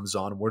movie comes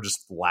on and we're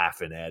just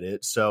laughing at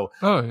it. So,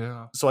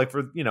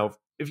 for,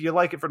 if you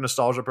like it for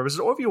nostalgia purposes,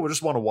 or if you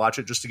just want to watch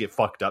it just to get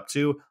fucked up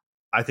to,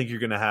 I think you're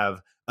going to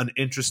have an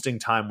interesting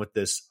time with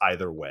this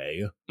either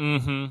way.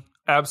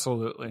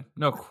 Absolutely.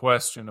 No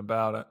question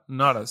about it.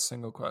 Not a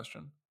single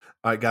question.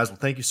 All right, guys. Well,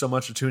 thank you so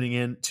much for tuning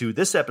in to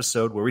this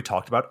episode where we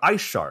talked about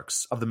ice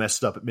sharks of the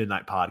Messed Up at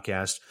Midnight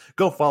podcast.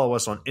 Go follow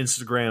us on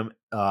Instagram,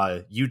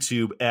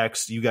 YouTube,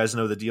 X. You guys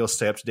know the deal.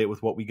 Stay up to date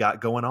with what we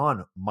got going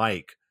on.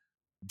 Mike,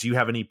 do you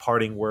have any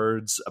parting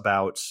words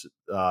about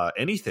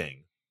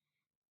anything?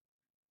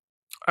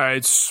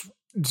 I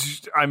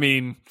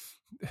mean,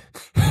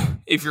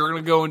 if you're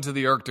going to go into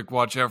the Arctic,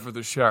 watch out for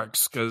the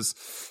sharks, because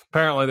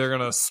apparently they're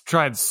going to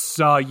try and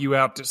saw you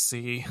out to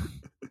sea.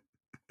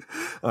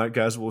 All right,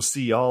 guys, we'll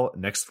see y'all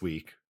next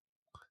week.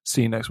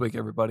 See you next week,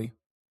 everybody.